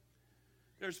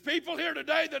 There's people here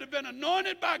today that have been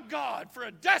anointed by God for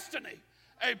a destiny,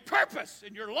 a purpose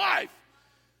in your life,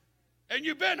 and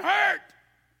you've been hurt.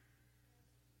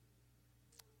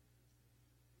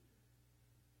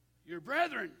 Your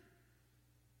brethren,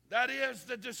 that is,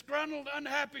 the disgruntled,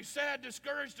 unhappy, sad,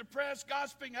 discouraged, depressed,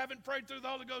 gossiping, haven't prayed through the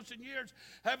Holy Ghost in years,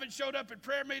 haven't showed up at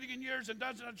prayer meeting in years, and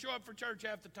doesn't show up for church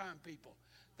half the time, people.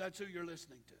 That's who you're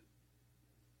listening to.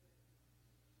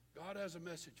 God has a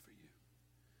message for you.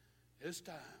 It's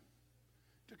time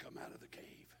to come out of the cave.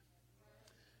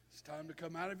 It's time to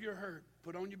come out of your hurt.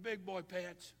 Put on your big boy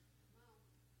pants.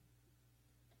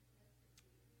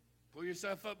 Pull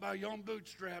yourself up by your own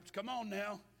bootstraps. Come on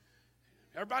now.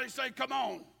 Everybody say, come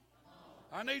on.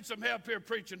 I need some help here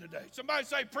preaching today. Somebody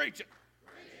say, preach it.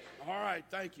 All right,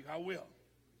 thank you. I will.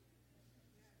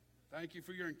 Thank you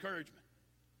for your encouragement.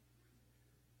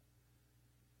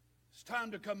 It's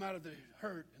time to come out of the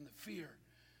hurt and the fear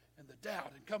and the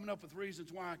doubt and coming up with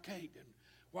reasons why I can't and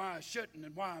why I shouldn't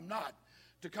and why I'm not.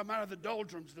 To come out of the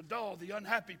doldrums, the dull, the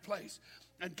unhappy place,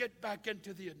 and get back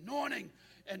into the anointing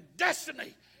and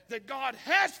destiny that God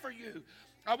has for you.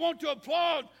 I want to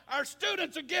applaud our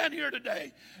students again here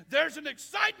today. There's an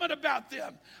excitement about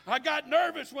them. I got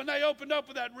nervous when they opened up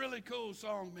with that really cool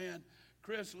song, man.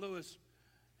 Chris Lewis,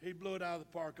 he blew it out of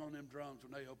the park on them drums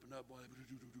when they opened up.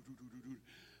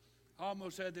 I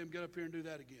almost had them get up here and do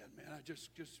that again, man. I just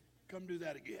come do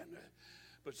that again.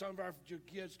 But some of our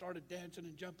kids started dancing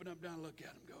and jumping up and down. Look at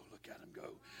them go. Look at them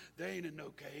go. They ain't in no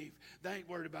cave. They ain't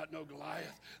worried about no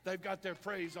Goliath. They've got their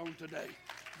praise on today.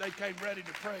 They came ready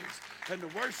to praise and to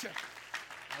worship.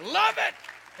 I love it.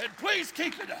 And please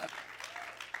keep it up.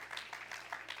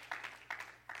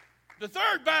 The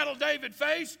third battle David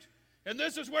faced, and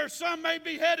this is where some may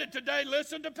be headed today.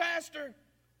 Listen to Pastor.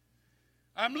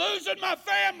 I'm losing my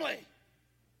family.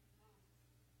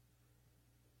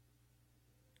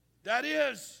 That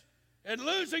is, in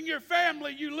losing your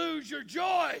family, you lose your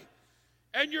joy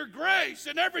and your grace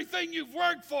and everything you've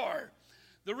worked for.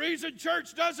 The reason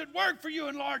church doesn't work for you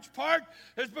in large part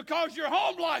is because your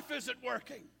home life isn't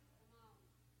working.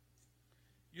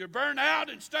 You're burned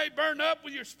out and stay burned up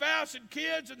with your spouse and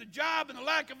kids and the job and the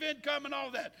lack of income and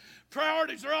all that.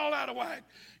 priorities are all out of whack.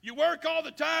 You work all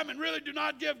the time and really do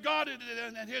not give God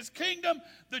and His kingdom,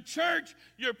 the church,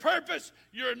 your purpose,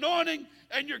 your anointing,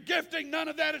 and your gifting. None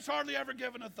of that is hardly ever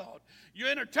given a thought. You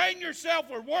entertain yourself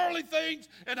with worldly things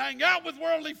and hang out with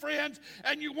worldly friends,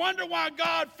 and you wonder why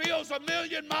God feels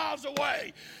 1,000,000 miles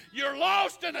away. You're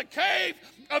lost in a cave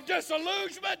of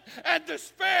disillusionment and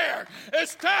despair.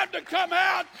 It's time to come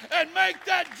out and make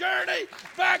that journey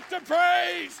back to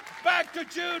praise, back to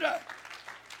Judah.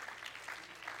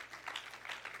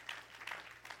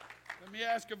 Let me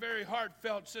ask a very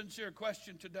heartfelt, sincere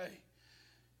question today.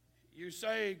 You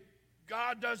say,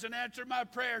 God doesn't answer my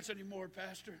prayers anymore,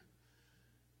 Pastor.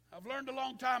 I've learned a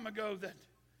long time ago that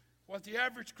what the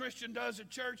average Christian does at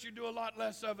church, you do a lot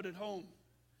less of it at home.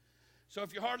 So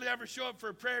if you hardly ever show up for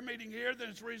a prayer meeting here, then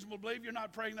it's reasonable to believe you're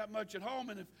not praying that much at home.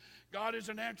 And if God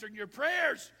isn't answering your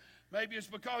prayers, maybe it's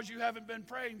because you haven't been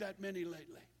praying that many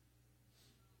lately.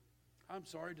 I'm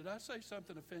sorry, did I say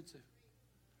something offensive?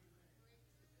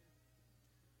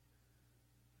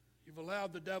 You've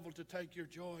allowed the devil to take your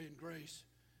joy and grace,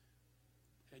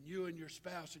 and you and your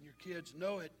spouse and your kids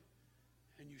know it,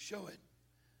 and you show it.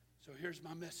 So here's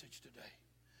my message today.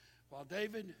 While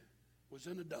David was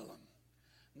in Adullam,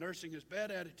 nursing his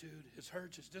bad attitude, his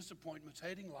hurts, his disappointments,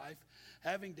 hating life,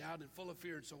 having doubt and full of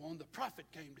fear and so on, the prophet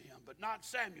came to him, but not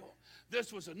Samuel.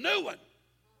 This was a new one.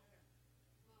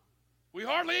 We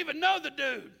hardly even know the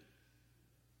dude.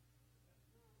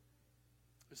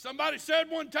 Somebody said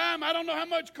one time, I don't know how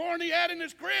much corn he had in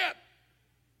his crib.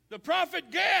 The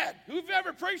prophet Gad. Who've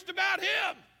ever preached about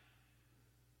him?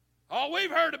 All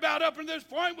we've heard about up to this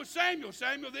point was Samuel.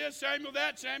 Samuel this, Samuel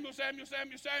that, Samuel.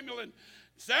 And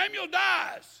Samuel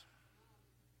dies.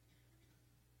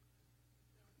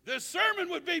 This sermon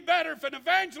would be better if an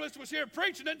evangelist was here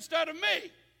preaching it instead of me.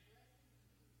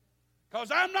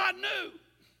 Because I'm not new.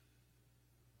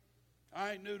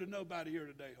 I ain't new to nobody here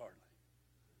today, hardly.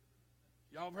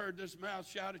 Y'all have heard this mouth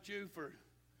shout at you for,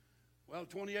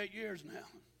 28 years now.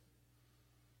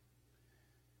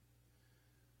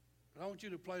 But I want you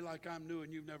to play like I'm new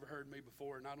and you've never heard me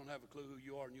before and I don't have a clue who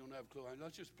you are and you don't have a clue.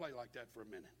 Let's just play like that for a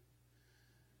minute.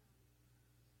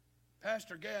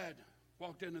 Pastor Gad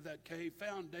walked into that cave,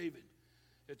 found David.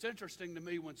 It's interesting to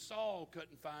me when Saul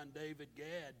couldn't find David,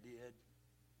 Gad did.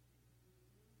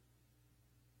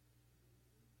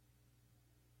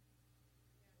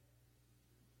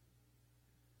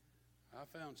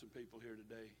 I found some people here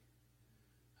today.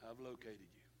 I've located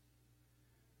you.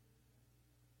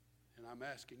 And I'm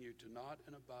asking you to do not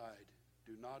abide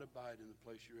in the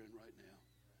place you're in right now,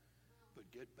 but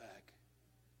get back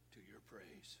to your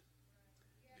praise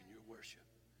and your worship.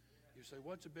 You say,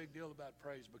 what's the big deal about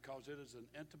praise? Because it is an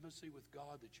intimacy with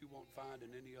God that you won't find in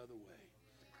any other way.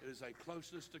 It is a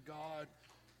closeness to God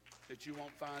that you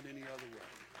won't find any other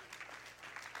way.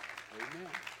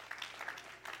 Amen.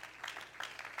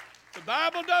 The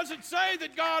Bible doesn't say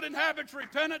that God inhabits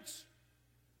repentance.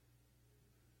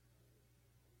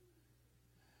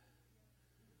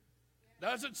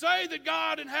 Doesn't say that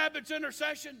God inhabits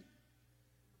intercession.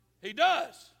 He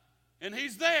does, and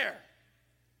He's there.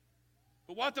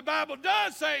 But what the Bible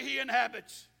does say He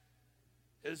inhabits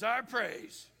is our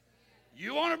praise.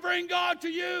 You want to bring God to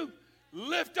you?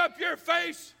 Lift up your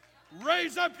face,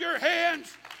 raise up your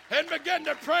hands, and begin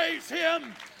to praise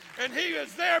Him. And He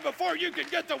is there before you can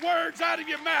get the words out of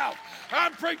your mouth.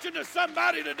 I'm preaching to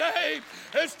somebody today.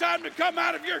 It's time to come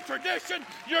out of your tradition,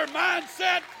 your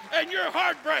mindset, and your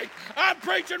heartbreak. I'm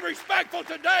preaching respectful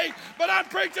today, but I'm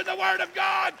preaching the Word of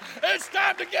God. It's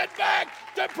time to get back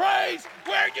to praise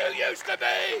where you used to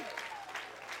be.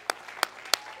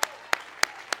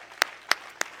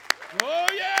 Oh,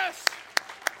 yes.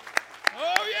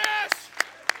 Oh, yes.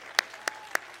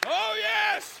 Oh,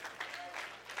 yes.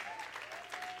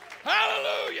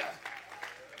 Hallelujah.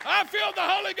 I feel the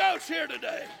Holy Ghost here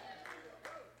today.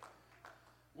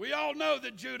 We all know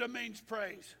that Judah means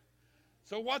praise.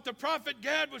 So what the prophet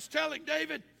Gad was telling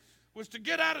David was to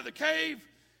get out of the cave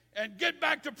and get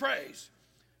back to praise.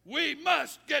 We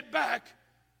must get back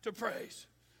to praise.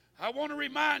 I want to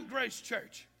remind Grace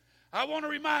Church. I want to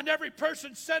remind every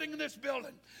person sitting in this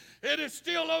building. It is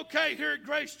still okay here at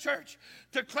Grace Church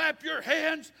to clap your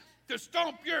hands, to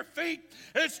stomp your feet.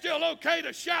 It's still okay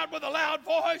to shout with a loud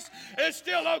voice. It's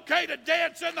still okay to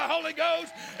dance in the Holy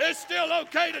Ghost. It's still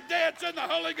okay to dance in the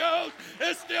Holy Ghost.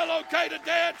 It's still okay to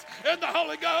dance in the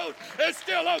Holy Ghost. It's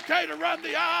still okay to run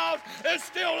the aisles. It's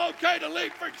still okay to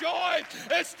leap for joy.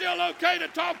 It's still okay to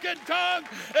talk in tongues.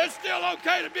 It's still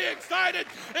okay to be excited.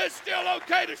 It's still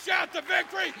okay to shout the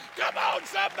victory. Come on,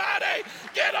 somebody.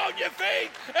 Get on your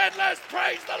feet and let's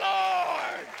praise the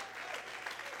Lord.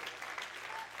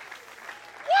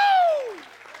 Woo!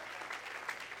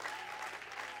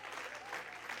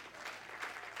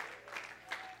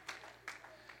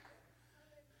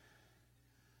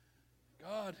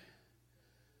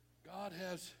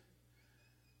 has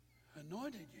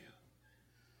anointed you.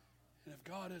 And if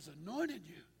God has anointed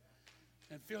you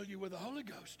and filled you with the Holy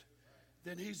Ghost,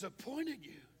 then He's appointed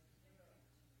you.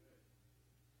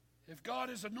 If God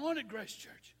has anointed Grace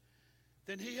Church,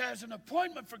 then He has an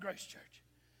appointment for Grace Church.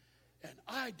 And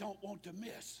I don't want to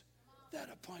miss that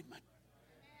appointment.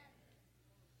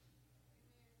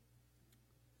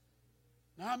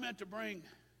 Now, I meant to bring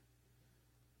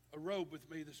a robe with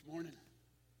me this morning.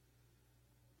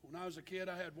 When I was a kid,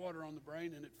 I had water on the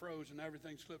brain and it froze and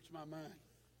everything slips my mind.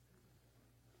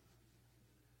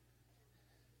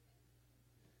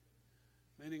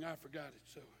 Meaning I forgot it,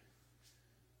 so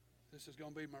this is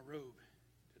going to be my robe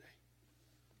today.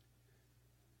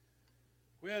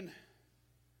 When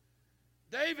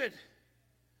David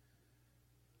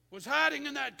was hiding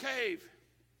in that cave,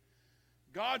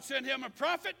 God sent him a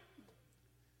prophet,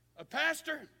 a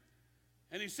pastor,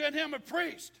 and He sent him a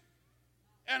priest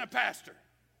and a pastor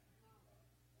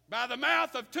by the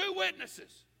mouth of 2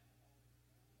 witnesses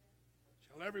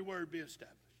shall every word be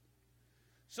established.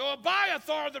 So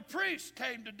Abiathar the priest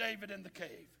came to David in the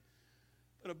cave.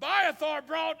 But Abiathar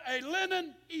brought a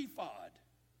linen ephod.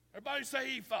 Everybody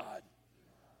say ephod.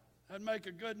 That'd make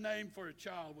a good name for a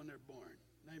child when they're born.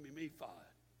 Name him Ephod.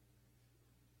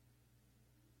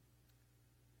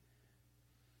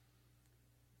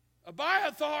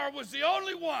 Abiathar was the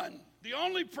only one, the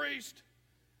only priest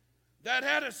that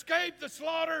had escaped the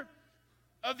slaughter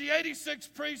of the 86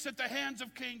 priests at the hands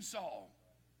of King Saul.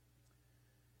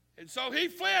 And so he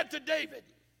fled to David.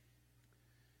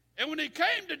 And when he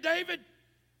came to David,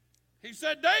 he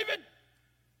said, David,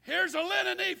 here's a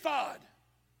linen ephod.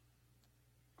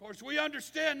 Of course, we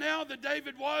understand now that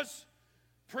David was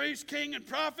priest, king, and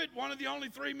prophet, one of the only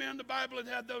 3 men in the Bible that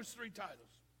had those 3 titles.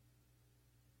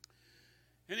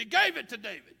 And he gave it to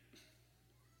David.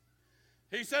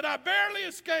 He said, I barely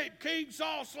escaped King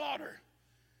Saul's slaughter,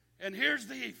 and here's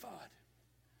the ephod.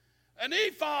 An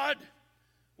ephod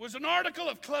was an article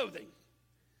of clothing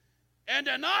and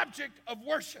an object of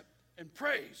worship and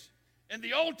praise in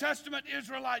the Old Testament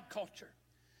Israelite culture,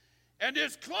 and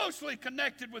is closely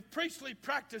connected with priestly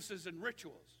practices and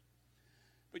rituals.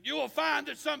 But you will find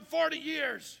that some 40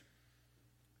 years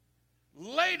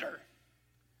later,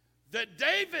 that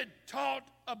David taught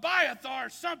Abiathar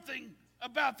something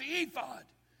about the ephod.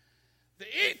 The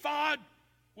ephod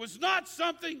was not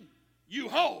something you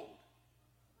hold.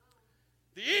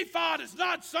 The ephod is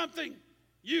not something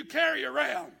you carry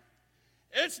around.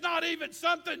 It's not even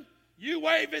something you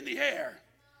wave in the air.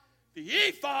 The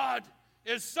ephod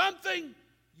is something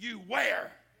you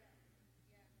wear.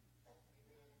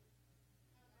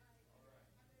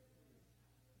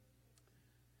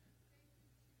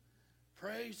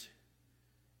 Praise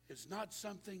is not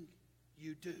something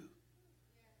you do.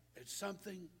 It's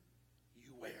something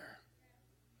you wear.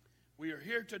 We are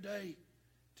here today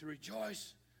to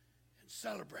rejoice and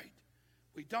celebrate.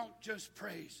 We don't just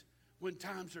praise when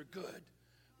times are good,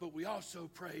 but we also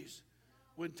praise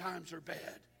when times are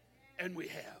bad, and we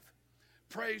have.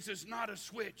 Praise is not a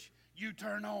switch you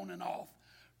turn on and off.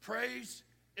 Praise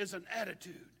is an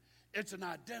attitude. It's an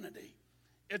identity.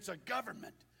 It's a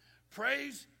government.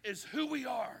 Praise is who we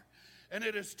are. And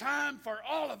it is time for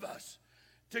all of us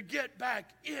to get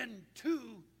back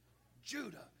into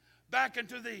Judah, back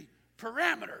into the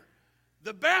parameter,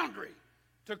 the boundary,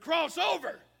 to cross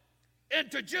over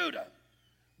into Judah.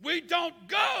 We don't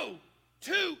go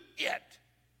to it.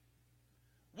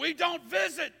 We don't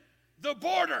visit the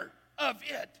border of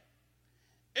it.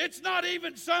 It's not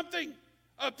even something,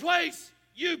 a place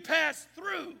you pass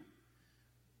through.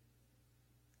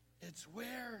 It's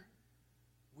where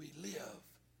we live.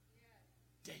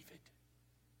 David,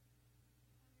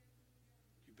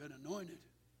 you've been anointed.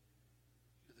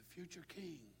 You're the future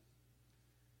king.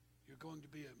 You're going to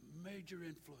be a major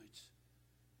influence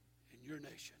in your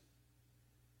nation.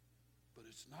 But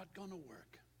it's not going to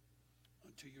work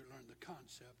until you learn the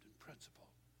concept and principle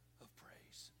of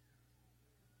praise.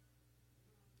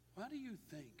 Why do you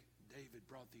think David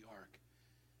brought the ark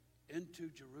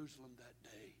into Jerusalem that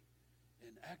day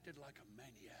and acted like a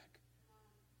maniac?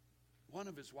 One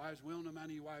of his wives, we don't know how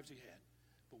many wives he had,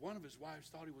 but one of his wives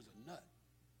thought he was a nut.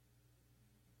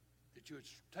 That you would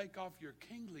take off your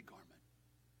kingly garment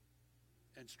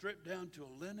and strip down to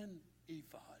a linen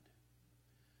ephod.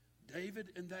 David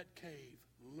in that cave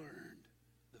learned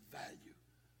the value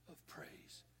of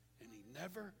praise, and he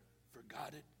never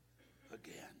forgot it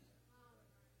again.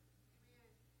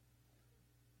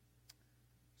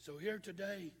 So here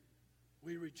today,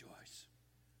 we rejoice,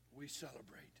 we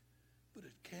celebrate. But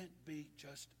it can't be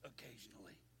just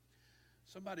occasionally.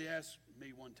 Somebody asked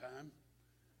me one time,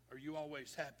 are you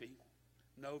always happy?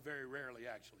 No, very rarely,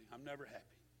 actually. I'm never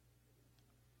happy.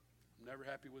 I'm never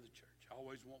happy with the church. I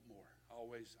always want more.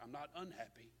 I'm not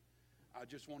unhappy. I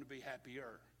just want to be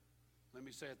happier. Let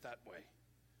me say it that way.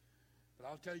 But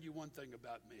I'll tell you one thing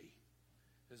about me,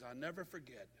 is I never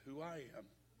forget who I am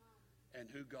and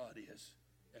who God is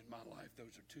in my life.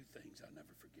 Those are two things I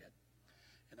never forget.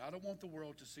 And I don't want the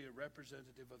world to see a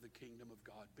representative of the kingdom of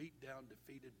God beat down,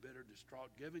 defeated, bitter,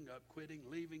 distraught, giving up, quitting,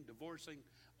 leaving, divorcing,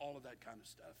 all of that kind of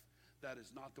stuff. That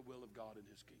is not the will of God in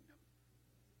his kingdom.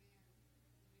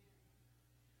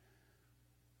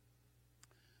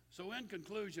 So in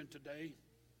conclusion today,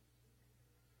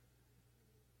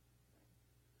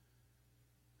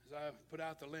 as I put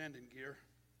out the landing gear,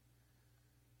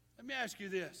 let me ask you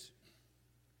this.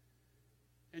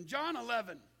 In John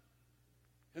 11,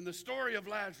 in the story of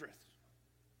Lazarus,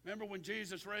 remember when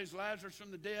Jesus raised Lazarus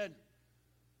from the dead?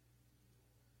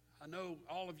 I know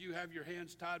all of you have your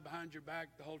hands tied behind your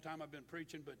back the whole time I've been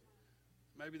preaching, but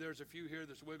maybe there's a few here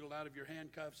that's wiggled out of your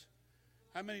handcuffs.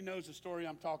 How many knows the story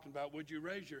I'm talking about? Would you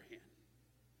raise your hand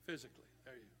physically?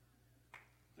 There you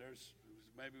go.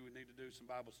 Maybe we need to do some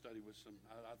Bible study with some.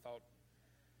 I thought,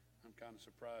 I'm kind of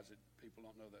surprised that people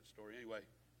don't know that story. Anyway,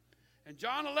 in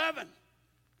John 11,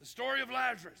 the story of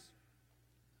Lazarus.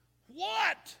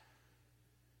 What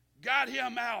got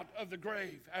him out of the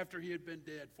grave after he had been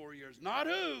dead 4 years? Not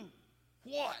who,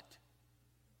 what?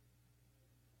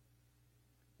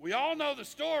 We all know the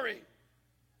story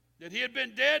that he had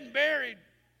been dead and buried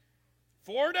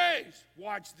 4 days.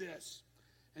 Watch this.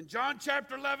 In John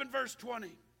chapter 11, verse 20.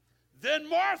 Then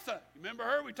Martha, remember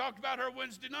her? We talked about her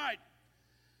Wednesday night.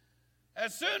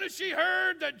 As soon as she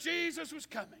heard that Jesus was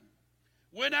coming,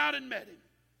 went out and met him.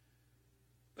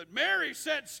 But Mary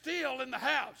sat still in the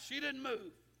house. She didn't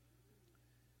move.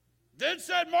 Then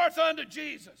said Martha unto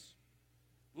Jesus,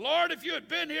 Lord, if you had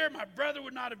been here, my brother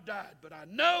would not have died. But I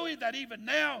know that even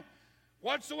now,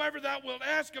 whatsoever thou wilt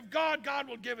ask of God, God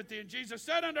will give it thee. And Jesus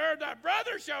said unto her, thy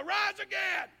brother shall rise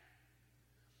again.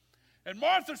 And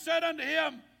Martha said unto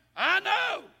him, I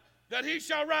know that he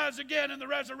shall rise again in the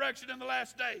resurrection in the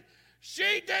last day.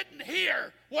 She didn't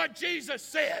hear what Jesus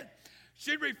said.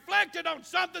 She reflected on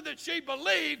something that she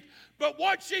believed, but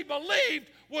what she believed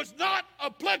was not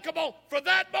applicable for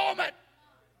that moment.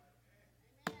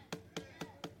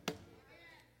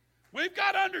 We've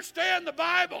got to understand the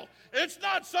Bible. It's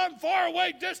not some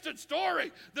faraway, distant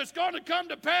story that's going to come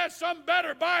to pass some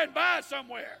better by and by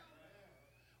somewhere.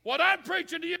 What I'm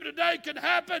preaching to you today can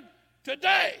happen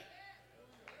today.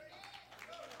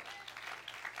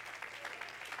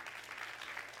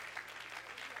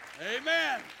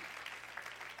 Amen.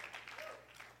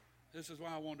 This is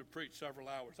why I wanted to preach several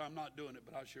hours. I'm not doing it,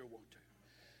 but I sure want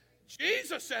to.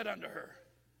 Jesus said unto her,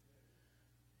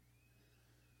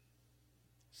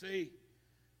 see,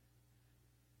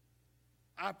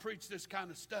 I preach this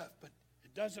kind of stuff, but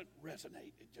it doesn't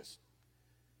resonate.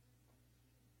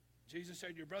 Jesus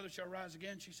said, your brother shall rise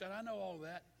again. She said, I know all of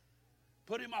that.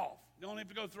 Put him off. You don't have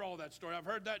to go through all that story. I've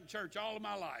heard that in church all of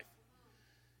my life.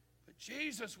 But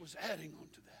Jesus was adding on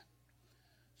to that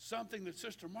something that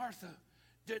Sister Martha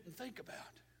didn't think about.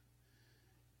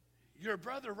 Your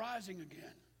brother rising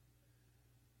again.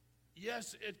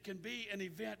 Yes, it can be an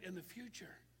event in the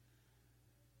future.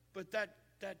 But that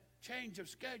change of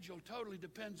schedule totally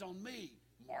depends on me,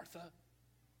 Martha.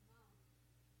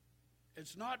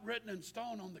 It's not written in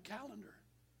stone on the calendar.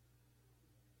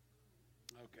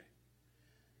 Okay.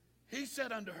 He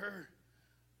said unto her,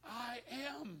 I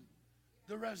am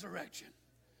the resurrection.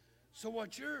 So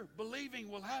what you're believing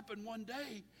will happen one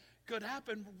day could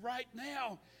happen right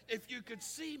now if you could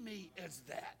see me as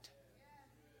that.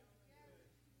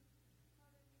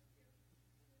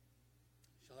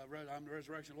 I'm the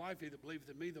resurrection of life. He that believeth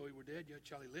in me, though he were dead, yet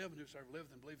shall he live. And whosoever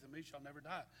liveth and believeth in me shall never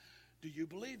die. Do you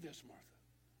believe this, Martha?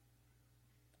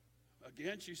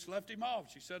 Again, she sloughed him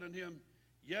off. She said unto him,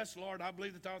 yes, Lord, I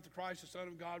believe that thou art the Christ, the Son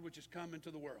of God, which is come into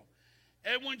the world.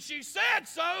 And when she said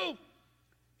so,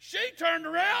 she turned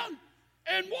around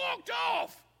and walked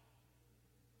off.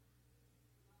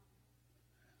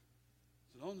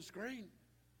 Is it on the screen?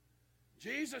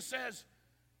 Jesus says,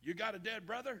 you got a dead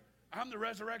brother? I'm the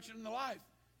resurrection and the life.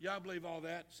 Yeah, I believe all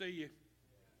that. See you.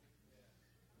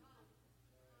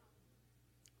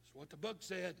 That's what the book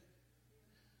said.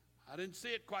 I didn't see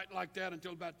it quite like that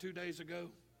until about 2 days ago.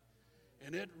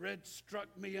 And it struck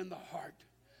me in the heart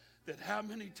that how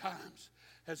many times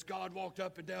has God walked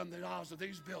up and down the aisles of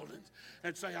these buildings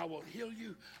and say, I will heal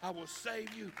you, I will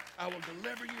save you, I will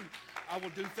deliver you, I will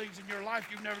do things in your life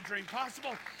you've never dreamed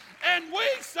possible. And we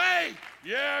say,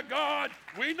 yeah, God,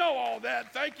 we know all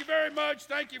that. Thank you very much.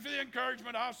 Thank you for the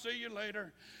encouragement. I'll see you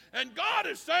later. And God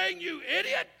is saying, you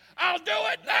idiot, I'll do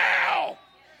it now.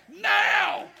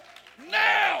 Now.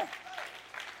 Now.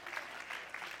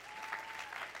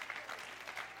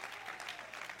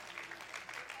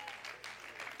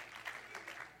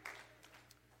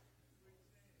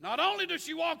 Not only does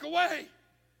she walk away,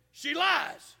 she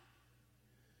lies.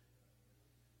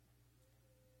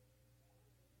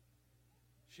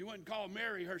 She went and called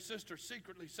Mary, her sister,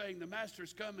 secretly saying, the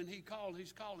master's coming,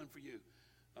 he's calling for you.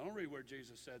 I don't read where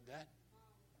Jesus said that.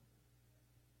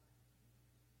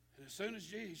 And as soon as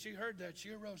she heard that,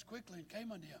 she arose quickly and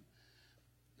came unto him.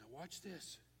 Now watch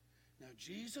this. Now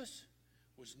Jesus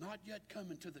was not yet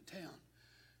come into the town,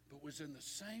 but was in the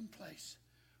same place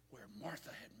where Martha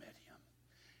had met him.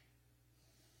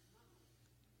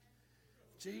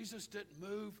 Jesus didn't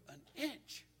move an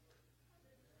inch.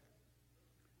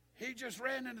 He just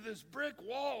ran into this brick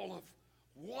wall of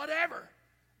whatever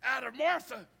out of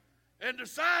Martha and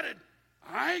decided,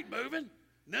 I ain't moving.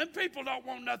 Them people don't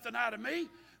want nothing out of me.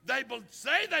 They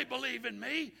say they believe in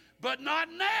me, but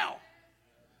not now.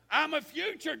 I'm a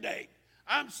future date.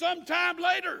 I'm sometime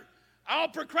later. I'll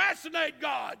procrastinate,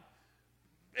 God.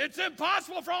 It's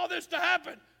impossible for all this to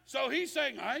happen. So he's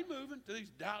saying, I ain't moving to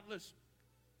these doubtless,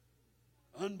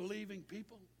 unbelieving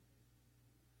people.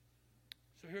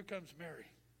 So here comes Mary.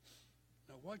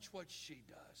 Now watch what she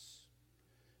does.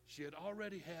 She had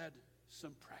already had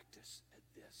some practice at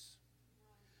this.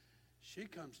 She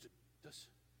comes to Jesus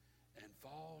and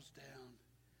falls down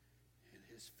at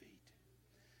his feet.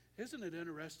 Isn't it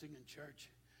interesting in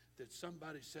church that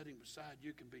somebody sitting beside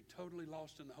you can be totally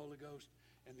lost in the Holy Ghost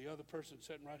and the other person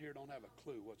sitting right here don't have a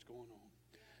clue what's going on?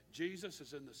 Jesus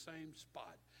is in the same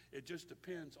spot. It just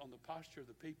depends on the posture of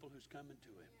the people who's coming to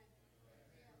him.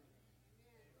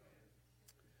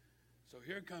 So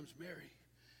here comes Mary,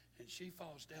 and she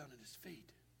falls down at his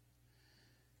feet,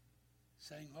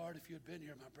 saying, Lord, if you had been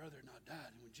here, my brother had not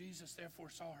died. And when Jesus therefore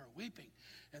saw her weeping,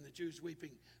 and the Jews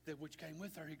weeping that which came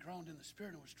with her, he groaned in the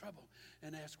spirit and was troubled,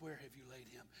 and asked, where have you laid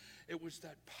him? It was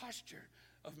that posture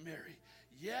of Mary.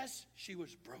 Yes, she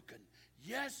was broken.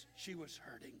 Yes, she was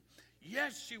hurting.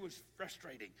 Yes, she was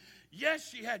frustrating. Yes,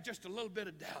 she had just a little bit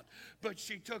of doubt. But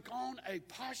she took on a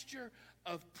posture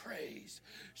of praise.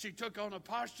 She took on a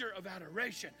posture of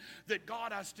adoration that,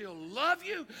 God, I still love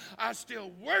you. I still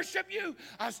worship you.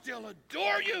 I still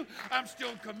adore you. I'm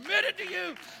still committed to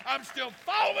you. I'm still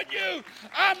following you.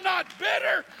 I'm not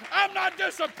bitter. I'm not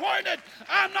disappointed.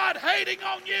 I'm not hating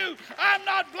on you. I'm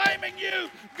not blaming you.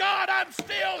 God, I'm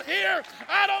still here.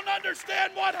 I don't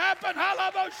understand what happened. I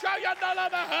don't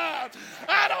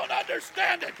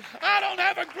understand it. I don't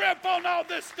have a grip on all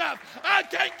this stuff. I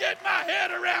can't get my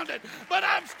head around it. But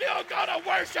I'm still going to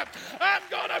worship. I'm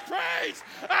going to praise.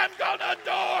 I'm going to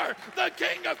adore the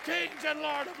King of Kings and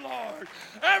Lord of Lords.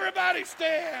 Everybody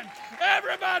stand.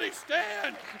 Everybody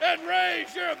stand and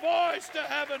raise your voice to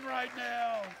heaven right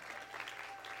now.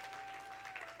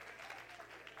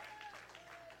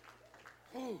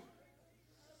 Ooh.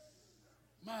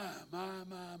 My.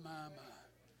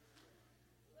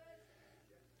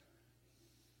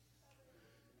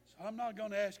 So I'm not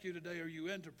going to ask you today, are you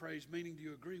into praise, meaning do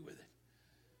you agree with it?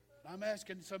 I'm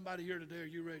asking somebody here today, are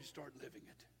you ready to start living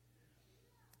it?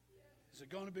 Is it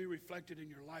going to be reflected in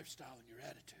your lifestyle and your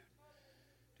attitude?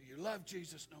 Do you love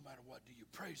Jesus no matter what? Do you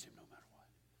praise him no matter what?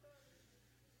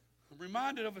 I'm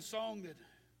reminded of a song that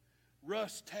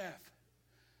Russ Taff,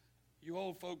 you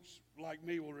old folks like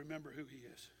me will remember who he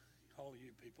is. All of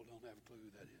you people don't have a clue who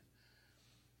that is.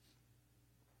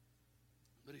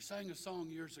 But he sang a song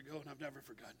years ago, and I've never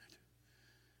forgotten it.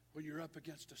 When you're up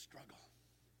against a struggle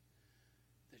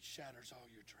that shatters all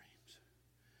your dreams,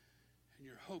 and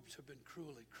your hopes have been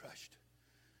cruelly crushed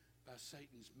by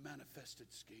Satan's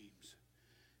manifested schemes,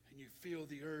 and you feel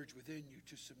the urge within you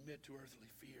to submit to earthly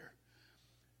fear,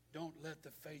 don't let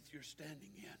the faith you're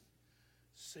standing in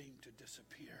seem to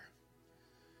disappear.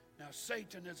 Now,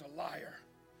 Satan is a liar,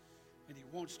 and he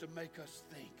wants to make us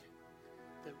think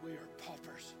that we are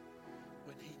paupers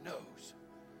when he knows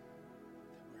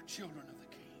that we're children of the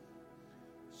King.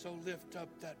 So lift up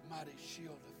that mighty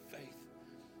shield of faith,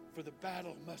 for the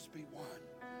battle must be won.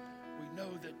 We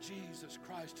know that Jesus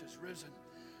Christ has risen,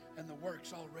 and the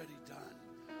work's already done.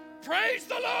 Praise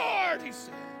the Lord, he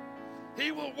said.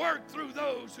 He will work through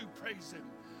those who praise him.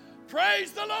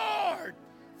 Praise the Lord,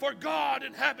 for God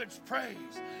inhabits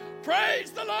praise.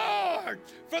 Praise the Lord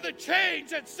for the chains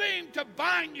that seem to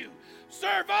bind you.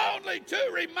 Serve only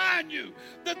to remind you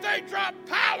that they drop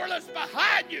powerless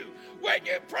behind you when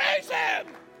you praise him.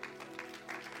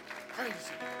 Praise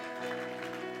him.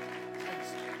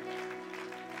 Praise him.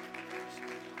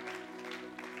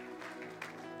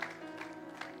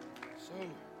 So,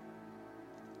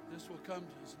 this will come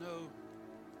to us know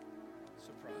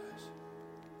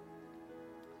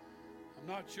I'm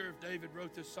not sure if David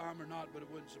wrote this psalm or not, but it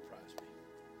wouldn't surprise me.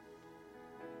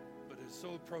 But it's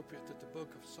so appropriate that the book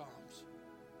of Psalms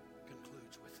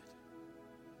concludes with it.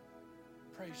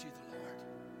 Praise ye the Lord.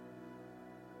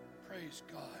 Praise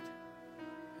God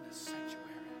in his sanctuary.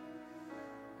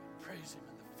 Praise him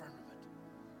in the firmament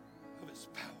of his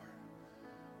power.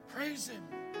 Praise him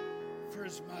for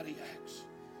his mighty acts.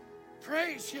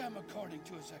 Praise him according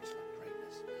to his excellent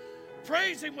greatness.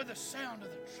 Praise him with the sound of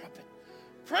the trumpet.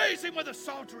 Praise him with a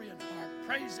psaltery and harp.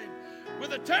 Praise him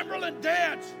with a timbrel and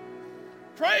dance.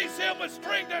 Praise him with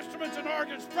stringed instruments and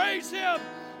organs. Praise him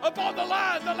upon the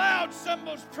loud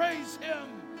cymbals. Praise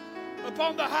him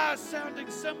upon the high sounding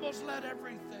cymbals. Let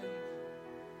everything.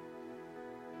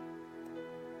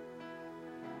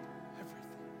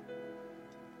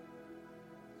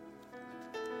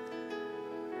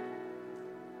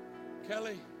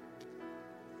 Kelly,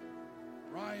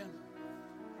 Ryan,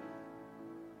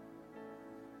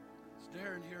 is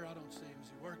Darren here? I don't see him. Is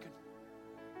he working?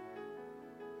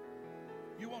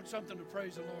 You want something to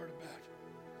praise the Lord about?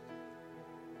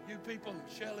 You people,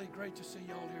 Shelley, great to see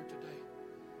y'all here today.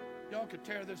 Y'all could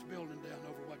tear this building down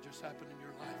over what just happened in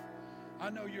your life. I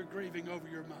know you're grieving over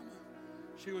your mama.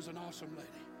 She was an awesome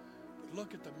lady. But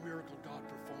look at the miracle God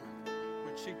performed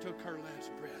when she took her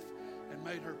last breath and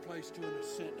made her place to an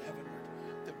ascent heavenward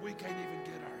that we can't even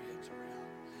get our heads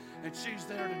around. And she's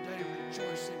there today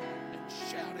rejoicing and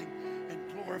shouting and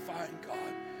glorifying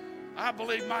God. I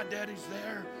believe my daddy's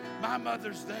there. My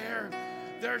mother's there.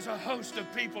 There's a host of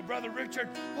people. Brother Richard,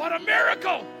 what a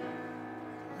miracle!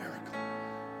 Miracle.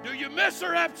 Do you miss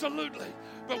her? Absolutely.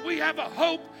 But we have a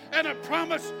hope and a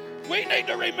promise. We need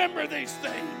to remember these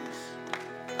things.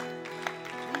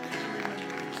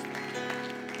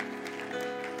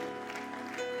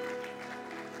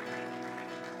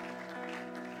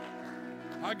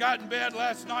 I got in bed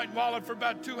last night and wallowed for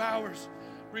about 2 hours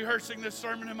rehearsing this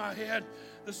sermon in my head.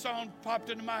 The song popped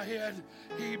into my head.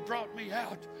 He brought me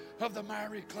out of the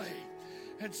miry clay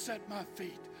and set my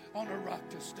feet on a rock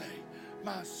to stay.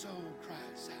 My soul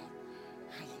cries out,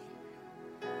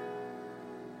 hallelujah.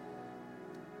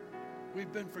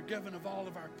 We've been forgiven of all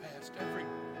of our past, every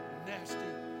nasty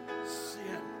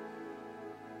sin.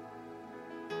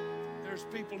 There's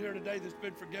people here today that's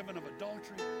been forgiven of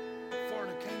adultery,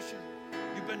 fornication.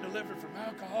 You've been delivered from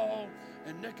alcohol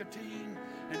and nicotine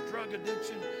and drug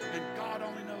addiction, and God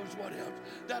only knows what else.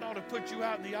 That ought to put you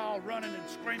out in the aisle running and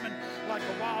screaming like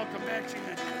a wild Comanche.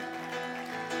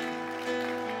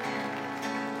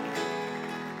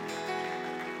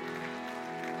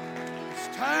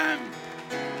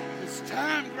 It's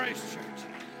time, Grace Church.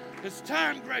 It's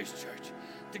time, Grace Church,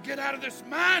 to get out of this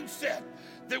mindset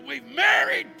that we've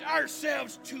married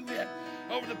ourselves to it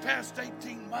over the past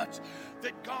 18 months.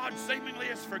 That God seemingly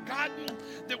has forgotten,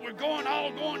 that we're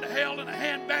all going to hell in a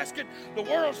handbasket. The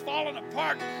world's falling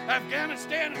apart.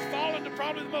 Afghanistan has fallen to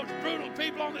probably the most brutal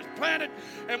people on this planet.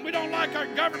 And we don't like our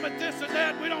government this and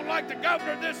that. We don't like the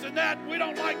governor this and that. We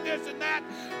don't like this and that.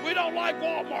 We don't like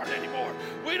Walmart anymore.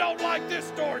 We don't like this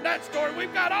store and that store.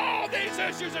 We've got all these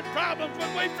issues and problems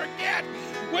when we forget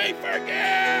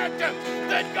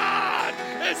that God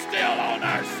is still on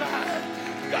our side.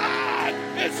 God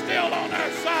is still on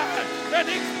our side, and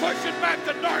he's pushing back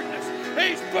the darkness.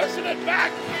 He's pushing it back.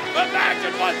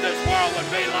 Imagine what this world would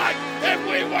be like if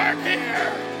we weren't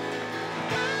here.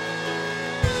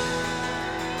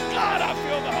 God, I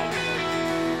feel the Holy Ghost.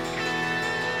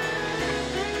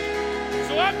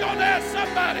 So I'm going to ask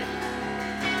somebody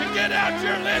to get out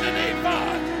your linen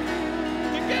ephod,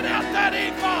 to get out that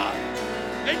ephod,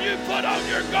 and you put on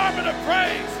your garment of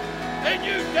praise, and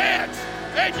you dance,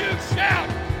 and you shout,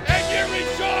 and you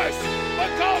rejoice,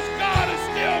 because God is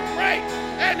still great,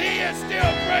 and he is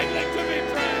still greatly to be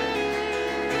praised.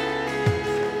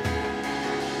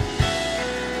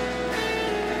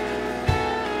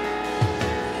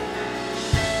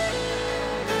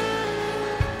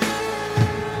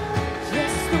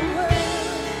 Yes, the world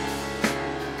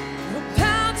will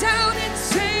bow down and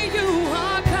say you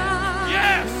are God.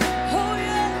 Yes. Oh,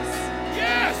 yes.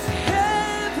 Yes.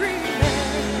 Every man.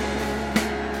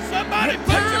 Somebody put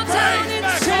your praise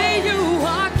back on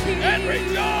and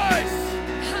rejoice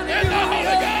in the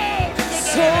Holy Ghost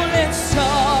today. So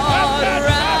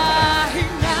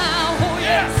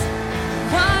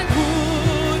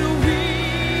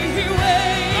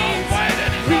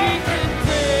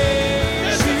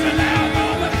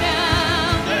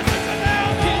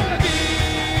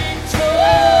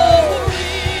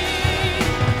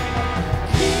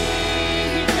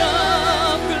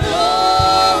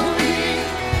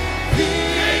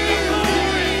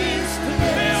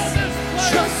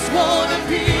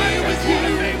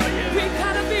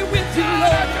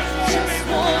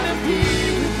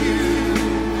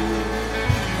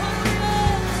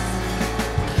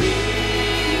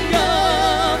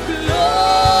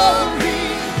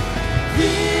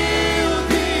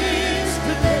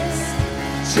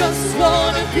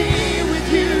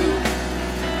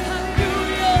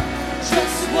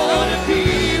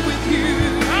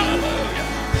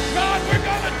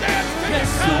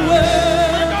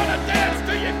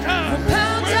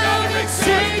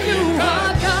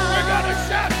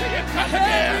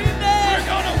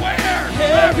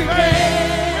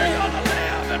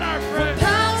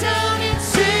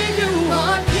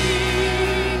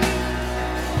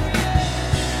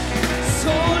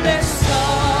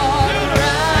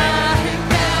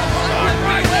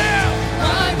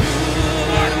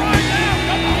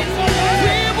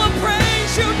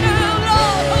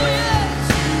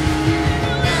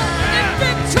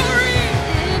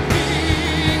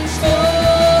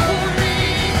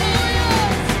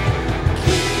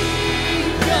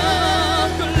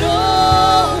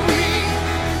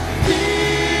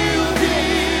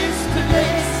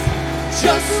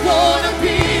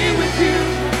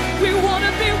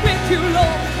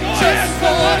just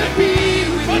wanna be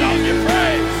with Put on you. your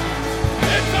praise.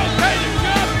 It's okay to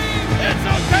jump. It's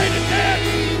okay to dance.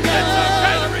 It's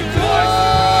okay to rejoice.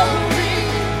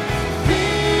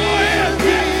 Go ahead,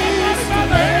 get somebody by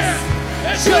the hand.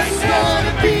 And Just sing dance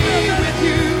wanna to be make feel with better.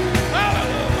 you.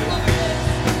 Hallelujah.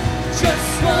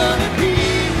 Just wanna be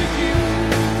with you.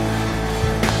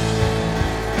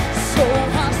 So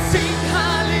I sing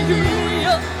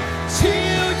hallelujah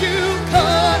till you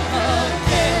come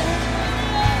again.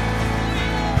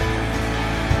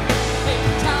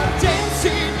 And I'll dance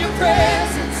in your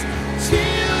presence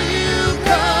till you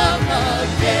come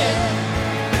again.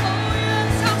 Oh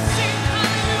yes, I'll sing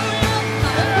hallelujah.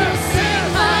 I will sing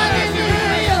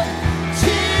hallelujah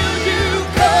till you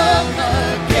come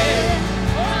again.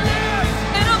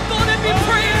 And I'm gonna be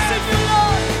praising you,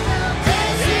 Lord.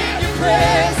 Dancing in your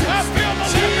presence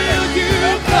till you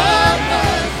come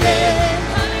again.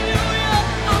 Hallelujah.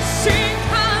 I'll sing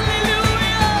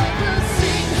hallelujah. We'll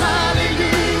sing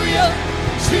hallelujah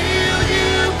till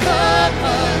you come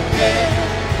again.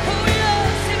 Oh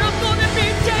yes, and I'm gonna be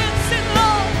dancing,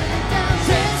 Lord.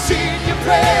 Dancing in your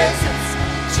presence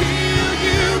till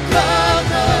you come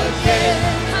again.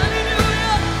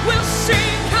 Hallelujah. We'll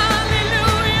sing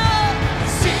hallelujah.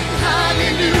 Sing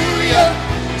hallelujah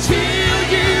till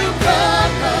you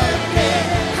come again.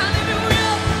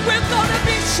 Hallelujah. We're gonna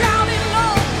be shouting,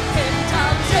 Lord. And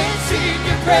I'll dance in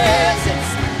your presence.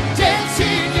 Dance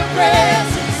in your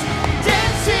presence.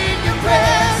 Dance in your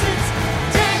presence.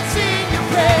 Dance in your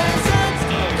presence.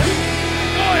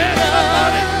 Go ahead,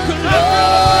 somebody. I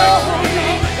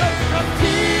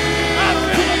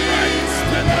feel a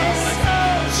breakthrough in the Holy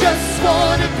Ghost. Just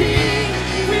wanna be,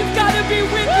 we've gotta be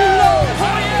with you, Lord.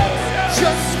 Oh, yes.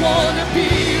 Just wanna be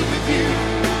with you.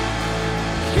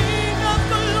 King of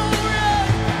glory,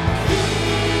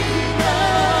 King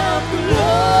of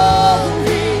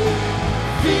glory,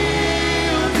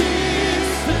 fill this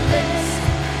place.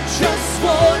 Just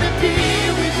wanna be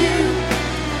with you.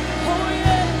 Oh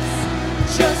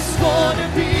yes, just wanna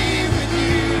be with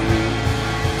you.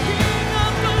 King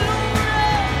of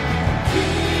glory,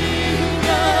 King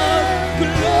of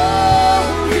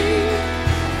glory,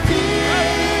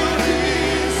 fill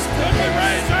this place.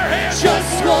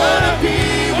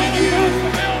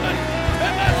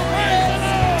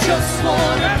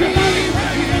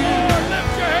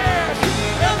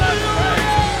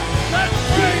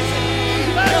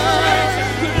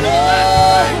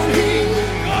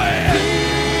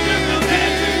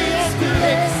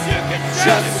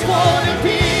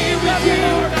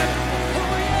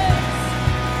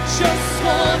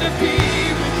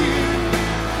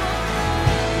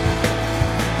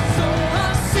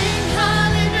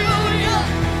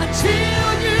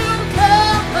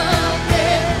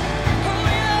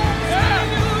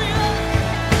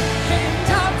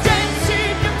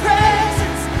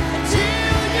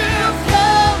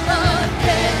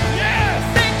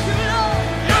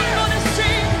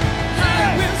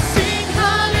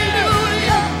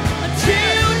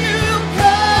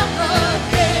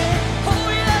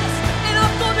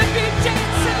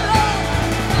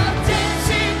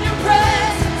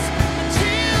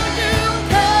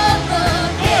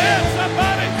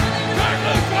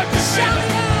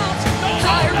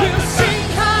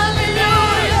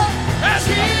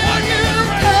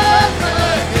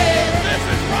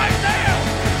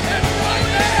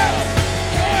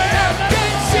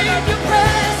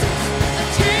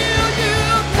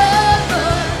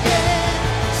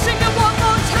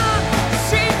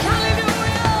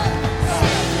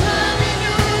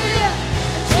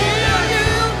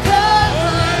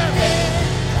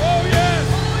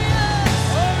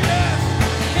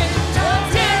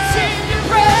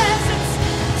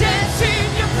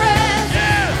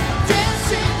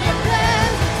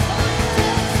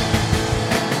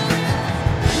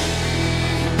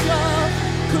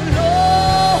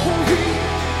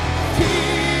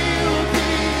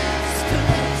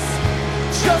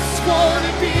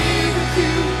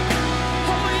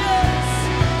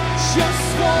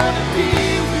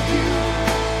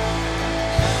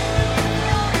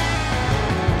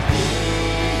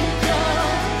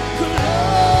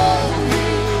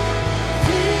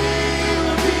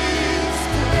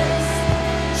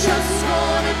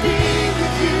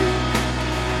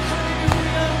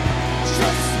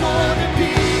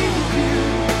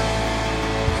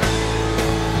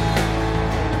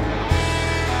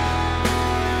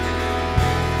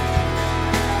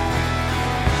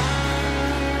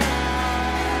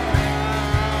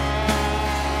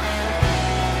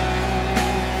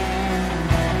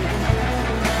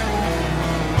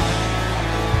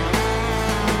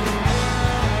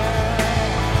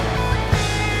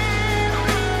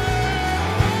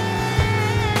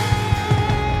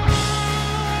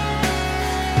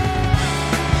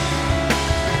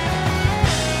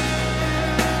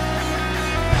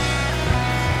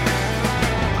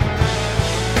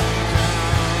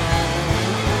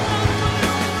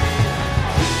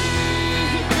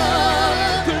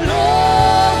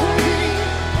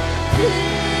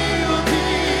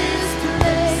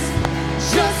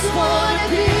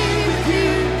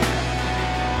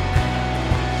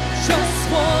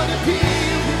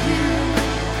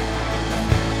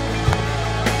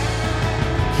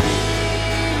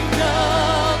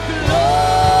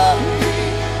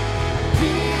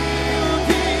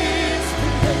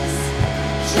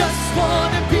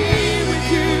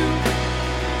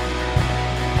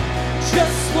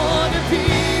 just want